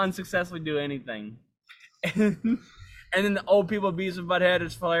unsuccessfully do anything. And then the old people Beavis and Butthead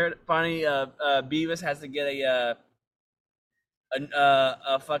is funny. Beavis has to get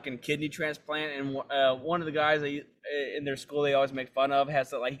a fucking kidney transplant, and one of the guys in their school they always make fun of has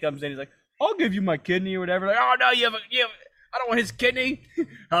to like he comes in, he's like, I'll give you my kidney or whatever. Like, oh no, you have I don't want his kidney.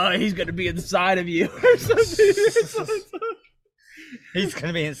 He's gonna be inside of you or something. He's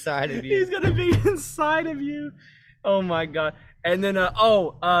gonna be inside of you. He's gonna be inside of you. Oh my god. And then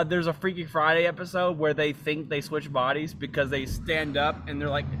there's a Freaky Friday episode where they think they switch bodies because they stand up and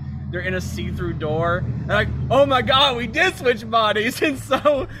they're in a see-through door. And like, oh my god, we did switch bodies. And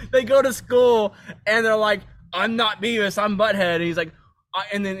so they go to school and they're like, I'm not Beavis, I'm Butthead. And he's like,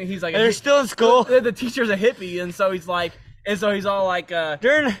 and then he's like, They're still in school. The teacher's a hippie, and so he's like, And so he's all like,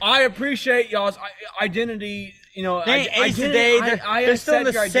 During- I appreciate y'all's identity. You know, They ain't today. They're still in the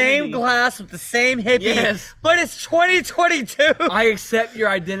accept your same identity. glass with the same hippie. Yes. But it's 2022. I accept your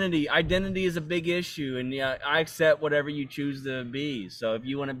identity. Identity is a big issue, and yeah, I accept whatever you choose to be. So if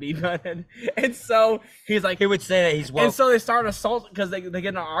you want to be, and so he's like, He would say that he's woke. and so they start assaulting because they get in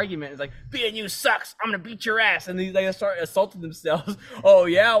an argument. It's like, being you sucks. I'm gonna beat your ass, and they start assaulting themselves. Oh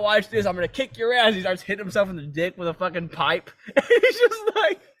yeah, watch this. I'm gonna kick your ass. He starts hitting himself in the dick with a fucking pipe. He's just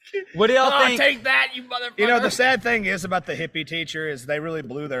like, What do y'all oh, think? take that, you motherfucker. You know, the sad thing is about the hippie teacher is they really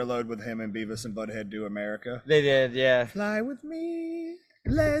blew their load with him and Beavis and Butthead Do America. They did, yeah. Fly with me,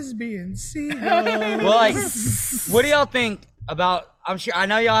 lesbian seagull. Well, like, what do y'all think about? I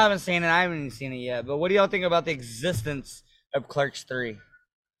know y'all haven't seen it. I haven't even seen it yet. But what do y'all think about the existence of Clerks 3?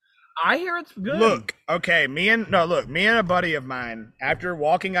 I hear it's good. Look, okay, me and a buddy of mine, after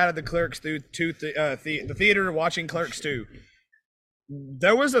walking out of the Clerks the theater watching Clerks 2,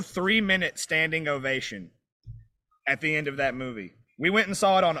 there was a 3-minute standing ovation at the end of that movie. We went and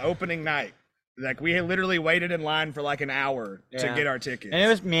saw it on opening night. Like, we had literally waited in line for like an hour to Yeah. get our tickets. And it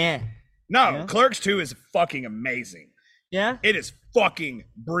was meh. No, Yeah. Clerks 2 is fucking amazing. Yeah? It is fucking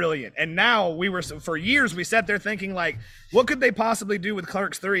brilliant. And now for years we sat there thinking like, what could they possibly do with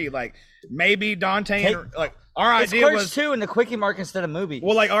Clerks 3? Like maybe Dante and like our It's idea Clerks was 2 in the Quickie Mart instead of movie.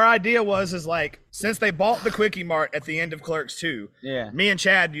 well, like our idea is like since they bought the Quickie Mart at the end of Clerks 2, Yeah. me and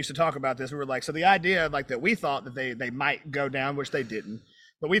Chad used to talk about this. We were like, so the idea like that we thought that they might go down, which they didn't,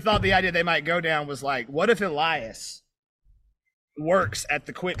 but we thought the idea they might go down was like, what if Elias works at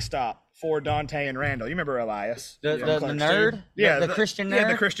the Quick Stop for Dante and Randall? You remember Elias? The from Clerks 2? nerd? Yeah, The Christian Yeah,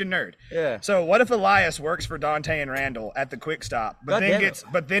 the nerd? Christian nerd. Yeah. So what if Elias works for Dante and Randall at the Quick Stop, God damn it.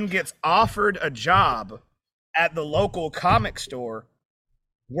 then gets offered a job at the local comic store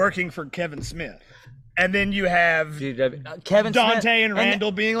working for Kevin Smith? And then you have Dude, Kevin Dante Smith, and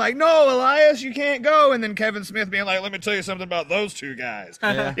Randall being like, "No, Elias, you can't go." And then Kevin Smith being like, "Let me tell you something about those two guys."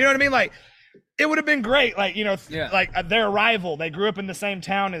 Yeah. You know what I mean? Like, it would have been great. Like, you know, Yeah. like their rival. They grew up in the same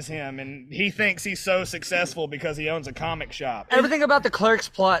town as him, and he thinks he's so successful because he owns a comic shop. Everything about the Clerks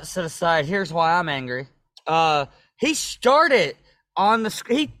plot set aside, here's why I'm angry. He started on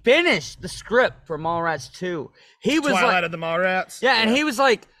he finished the script for Mallrats 2. He was Twilight like, of the Mallrats. yeah, and he was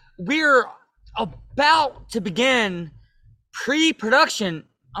like, we're about to begin pre-production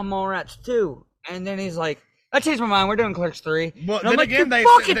on Mallrats 2. And then he's like, I changed my mind, we're doing Clerks 3. Well, And I'm then like, again, "You they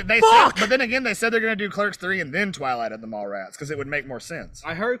fucking said, fuck!" but then again, they said they're going to do Clerks 3 and then Twilight of the Mallrats because it would make more sense.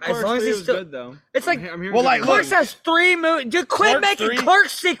 I heard As Clerks long as 3 he's was still- good though. It's like, I'm hearing well, good like, things. look, Clerks has 3 movies. Dude, quit Clerks making 3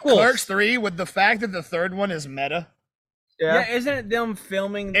 Clerks sequels. Clerks 3 with the fact that the third one is meta. Yeah, isn't it them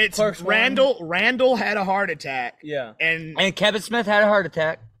filming It's Clerks 1? Randall had a heart attack. Yeah. And And Kevin Smith had a heart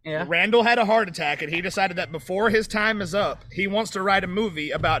attack. Yeah. Randall had a heart attack, and he decided that before his time is up, he wants to write a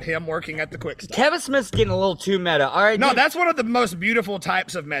movie about him working at the Quick Stop. Kevin Smith's getting a little too meta. All right. No, dude, that's one of the most beautiful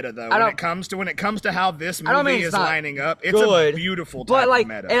types of meta, though. When it comes to how this I don't mean movie it's is not lining up, it's good, a beautiful type but like, of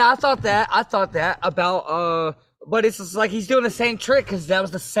meta. and I thought that about but it's just like he's doing the same trick because that was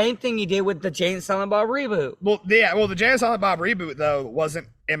the same thing he did with the Jay and Silent Bob reboot. Well, the Jay and Silent Bob reboot though wasn't,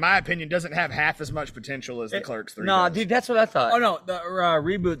 in my opinion, doesn't have half as much potential as the Clerks 3. No, does. dude, that's what I thought. Oh no, the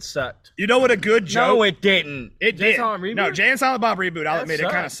reboot sucked. You know what a good joke? No, it didn't. It Jay and did. Silent reboot? No, Jay and Silent Bob reboot. I'll That admit it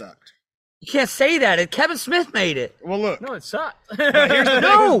kind of sucked. sucked. You can't say that. Kevin Smith made it. Well, look, No, it sucked. here's the thing.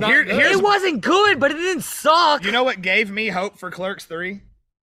 No, Here's it wasn't good, but it didn't suck. you know what gave me hope for Clerks 3?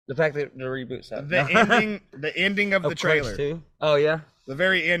 The fact that the reboot sucked. The ending of the trailer. Clerks 2? Oh yeah. The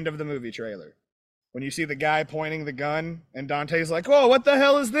very end of the movie trailer. When you see the guy pointing the gun and Dante's like, "Whoa, what the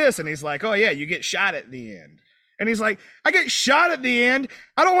hell is this?" And he's like, "Oh yeah, you get shot at the end." And he's like, "I get shot at the end?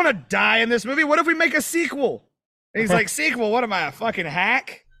 I don't want to die in this movie. What if we make a sequel?" And he's like, "Sequel? What am I, a fucking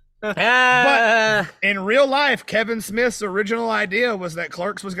hack?" But In real life, Kevin Smith's original idea was that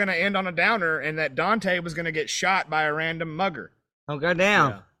Clerks was going to end on a downer and that Dante was going to get shot by a random mugger. oh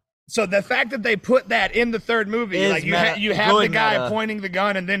goddamn. So the fact that they put that in the third movie, Is like you meta- have the good guy meta. pointing the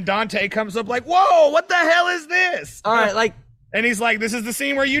gun, and then Dante comes up like, "Whoa, what the hell is this?" All right, like And he's like, "This is the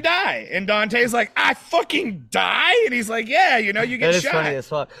scene where you die." And Dante's like, "I fucking die?" And he's like, "Yeah, you know, you get that is shot." funny as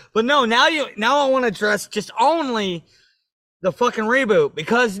fuck. But no, now I want to address just only the fucking reboot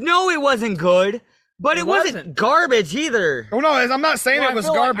because no, it wasn't good, but it wasn't garbage either. Well, no, I'm not saying Well, it was I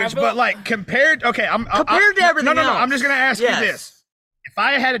feel like- garbage, I feel but like- like compared, okay, Compared to everything No, else. I'm just gonna ask Yes. you this: if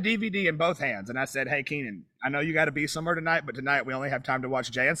I had a DVD in both hands and I said, "Hey, Keenan, I know you got to be somewhere tonight, but tonight we only have time to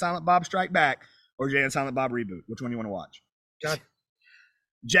watch Jay and Silent Bob Strike Back or Jay and Silent Bob Reboot. Which one do you want to watch?"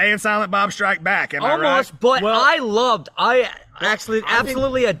 Jay and Silent Bob Strike Back. Am I right? Almost, but Well- I actually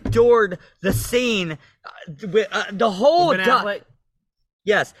absolutely adored the scene with the whole. Ben Affleck?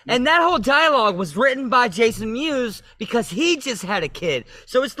 Yes, and that whole dialogue was written by Jason Mewes because he just had a kid.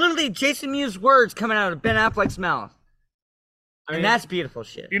 So it's literally Jason Mewes' words coming out of Ben Affleck's mouth. And that's beautiful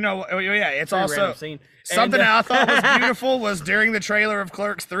shit. You know, yeah, it's Pretty also random scene. something And, I thought was beautiful was during the trailer of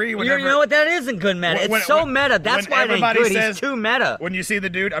Clerks 3. You Whenever, know what? That isn't good meta. When- It's so when- meta. That's when why it ain't everybody good. says- He's too meta. when you see the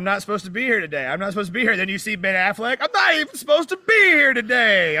dude, I'm not supposed to be here today. I'm not supposed to be here. Then you see Ben Affleck. I'm not even supposed to be here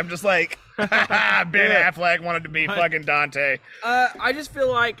today. I'm just like, Ben Affleck wanted to be fucking Dante. I just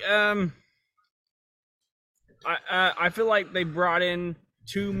feel like I feel like they brought in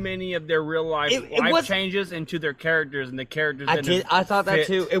too many of their real life It life was- changes into their characters, and the characters. I thought that fit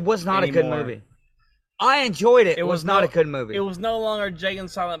too. It was not a good anymore. movie. I enjoyed it. It was not no- a good movie. It was no longer Jay and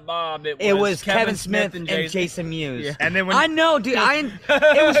Silent Bob. It was Kevin Smith and Jason Mewes. Yeah. And then when I know, dude.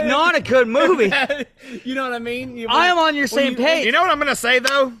 It was not a good movie. You know what I mean? I am on your same page. you know what I'm gonna say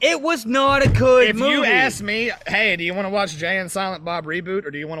though? It was not a good If movie. you ask me, hey, do you want to watch Jay and Silent Bob reboot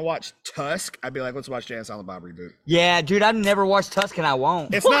or do you want to watch Tusk? I'd be like, let's watch Jay and Silent Bob reboot. Yeah, dude, I've never watched Tusk and I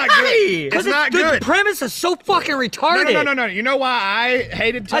won't. It's not good. It's Because not the good. premise is so fucking retarded. No. You know why I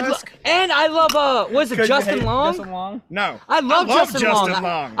hated I lo- Tusk? and I love was it Justin Long? Justin Long? No. I love Justin Long.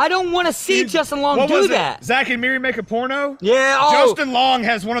 Long. I don't want to see Justin Long What do was it? that. Zach and Miri make a porno? Yeah, oh. Justin Long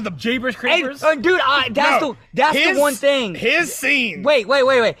has one of the Jeepers Hey, Creepers. dude, that's No, the one thing. His scene. Wait.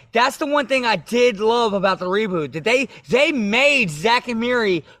 That's the one thing I did love about the reboot. That they made Zack and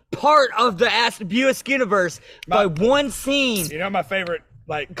Miri part of the Buick universe by one scene. You know my favorite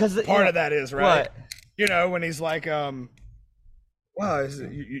part yeah, of that is, right? what? You know, when he's like, wow,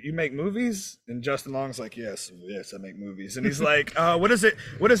 you make movies? And Justin Long's like, yes, I make movies. And he's like, what is it?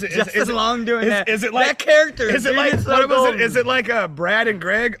 Justin Long doing that. Is it like that character? Is it dude, like it's so what was golden. it? Is it like Brad and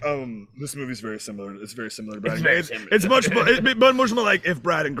Greg? This movie's very similar. It's very similar to Brad and Greg. It's much more like if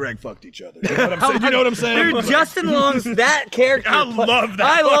Brad and Greg fucked each other. You know what I'm saying? You know what I'm saying? Dude, Justin Long's that character. I love that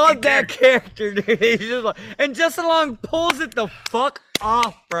I fucking love that character, dude. He's just like, and Justin Long pulls it the fuck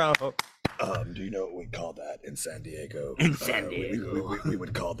off, bro. Do you know what we call that in San Diego? In San Diego. We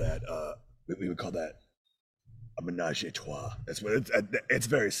would call that we would call that a menage a trois. That's what it's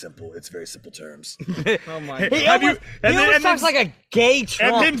very simple. It's very simple terms. Oh my He god. almost talks like a gay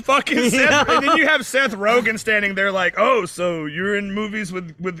Trump. And then fucking Seth, know? and then you have Seth Rogen standing there like, oh, so you're in movies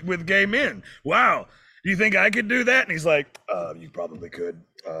with gay men? Wow. Do you think I could do that? And he's like, you probably could.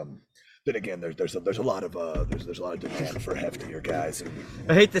 Then again, there's a lot of demand for heftier guys. And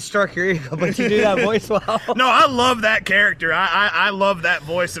I hate to stroke your ego, but you do that voice well. no, I love that character. I love that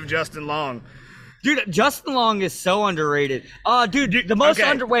voice of Justin Long. Dude, Justin Long is so underrated. Dude, the most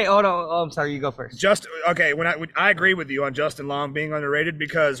okay. Wait, hold on. Oh, I'm sorry. You go first. When I agree with you on Justin Long being underrated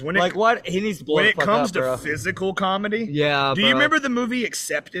because when Like what? He needs to blow when the it fuck comes up, to bro. physical comedy, Yeah, Do you bro. remember the movie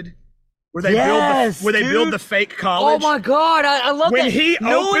Accepted, where they Yes, build dude. the fake Oh college? my god, I love When that. he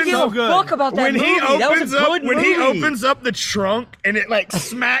no one opens- gives so a good. fuck about that when movie. he That was opens a up good when movie. he opens up the trunk and it like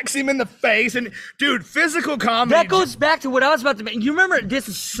smacks him in the face and dude, physical comedy. That goes back to what I was about to make. You remember, this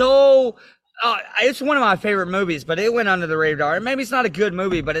is so... it's one of my favorite movies, but it went under the radar. Maybe it's not a good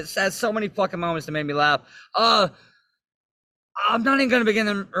movie, but it has so many fucking moments that made me laugh. I'm not even going to begin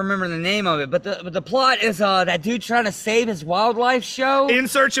to remember the name of it, but the plot is that dude trying to save his wildlife show. In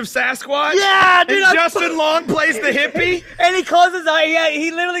Search of Sasquatch. Yeah, dude, And Justin Long plays the hippie. And he closes his eye. Yeah, he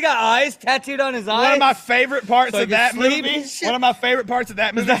literally got eyes tattooed on his eyes. One of my favorite parts So he of can that sleep movie. and shit. One of my favorite parts of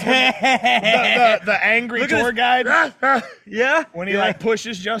that movie is when the angry Look at tour his- guide. Yeah. When he like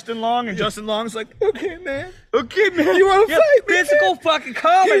pushes Justin Long and Justin Long's like, okay, man. Okay, man. You want to fight me? Physical man? fucking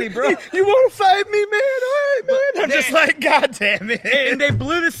comedy, bro. You want to fight me, man? All right, man. I'm just like, God damn it. And they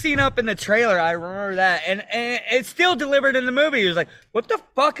blew the scene up in the trailer. I remember that, and it's still delivered in the movie. He was like, "What the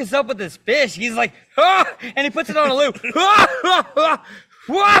fuck is up with this fish?" He's like, "Ah!" and he puts it on a loop. And I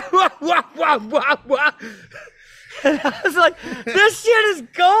was like, "This shit is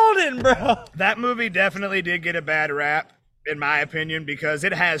golden, bro." That movie definitely did get a bad rap, in my opinion, because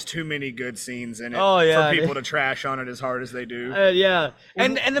it has too many good scenes in it Oh, yeah, for people dude. to trash on it as hard as they do. Yeah,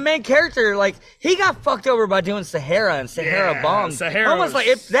 and the main character, like, he got fucked over by doing Sahara, and Sahara Yeah, bombed. Sahara Almost was- like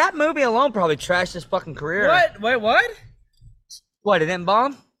if that movie alone probably trashed his fucking career. What? Wait, what? What? It didn't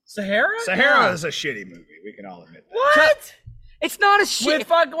bomb? Sahara? Sahara Yeah. is a shitty movie. We can all admit that. What? It's not a shit. With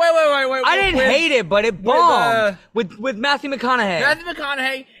fuck? Wait. I didn't hate it, but it bombed with Matthew McConaughey. Matthew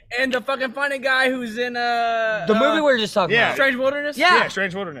McConaughey and the fucking funny guy who's in The movie we were just talking yeah. about. Strange Wilderness. Yeah. Yeah,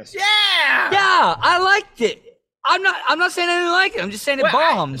 Strange Wilderness. Yeah. Yeah, I liked it. I'm not saying I didn't like it. I'm just saying it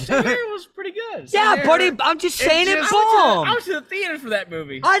bombed. Sahara was pretty good. Yeah, Sahara- buddy. I'm just saying it I bombed. was to the theater for that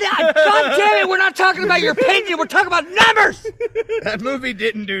movie. God damn it! We're not talking about your opinion. We're talking about numbers. That movie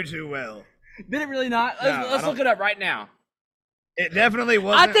didn't do too well. Did it really not? No, Let's I look it up right now. It definitely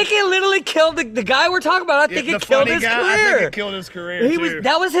wasn't. I think it literally killed the guy we're talking about. I think the it killed funny his guy, I career. think it killed his career too.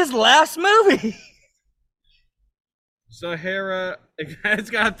 That was his last movie. Sahara, it's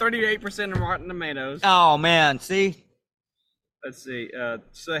got 38% on Rotten Tomatoes. Oh man, see, Let's see.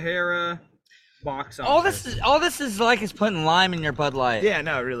 Sahara box office. all this is like is putting lime in your Bud Light. Yeah,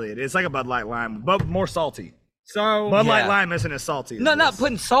 no, really, it's like a Bud Light Lime, but more salty. So Bud Light Yeah. Lime isn't as salty. No, as not this.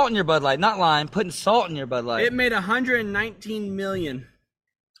 putting salt in your Bud Light, not lime. Putting salt in your Bud Light it made 119 million.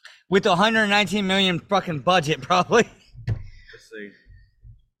 with 119 million fucking budget, probably. Let's see.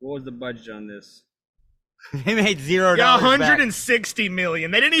 What was the budget on this? They made $0. Yeah, back. 160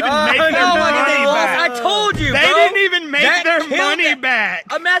 million. They didn't even Oh, make no, their look money at they back. I told you, They bro. didn't even make That their killed money it. back.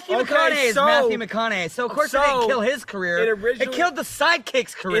 Matthew Okay, McConaughey is so- Matthew McConaughey. So of course it didn't so kill his career. it originally- killed the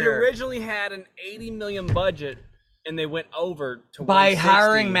sidekick's It career originally had an 80 million budget, and they went over to by 160.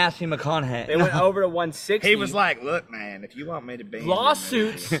 hiring Matthew McConaughey. They went over to 160. He was like, "Look, man, if you want me to be in your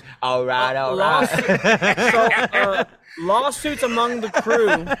lawsuits. movie." all right. Lawsuits among the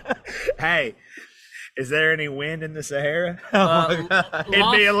crew. Hey, is there any wind in the Sahara? uh,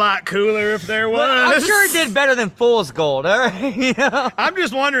 It'd be a lot cooler if there was. I'm sure it did better than Fool's Gold. All right. You know? I'm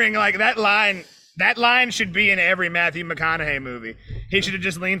just wondering, like that line. That line should be in every Matthew McConaughey movie. He should have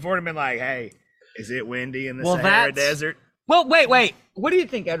just leaned forward and been like, "Hey, is it windy in the Well, Sahara that's- Desert?" Well, wait. What do you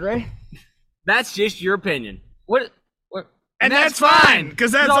think, Ed Ray? That's just your opinion. What? And that's fine,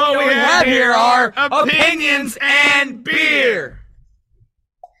 because that's all we have here are opinions and beer.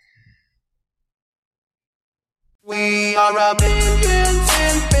 We are a millions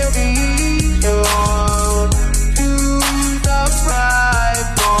and billions to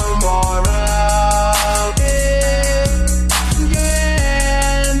subscribe for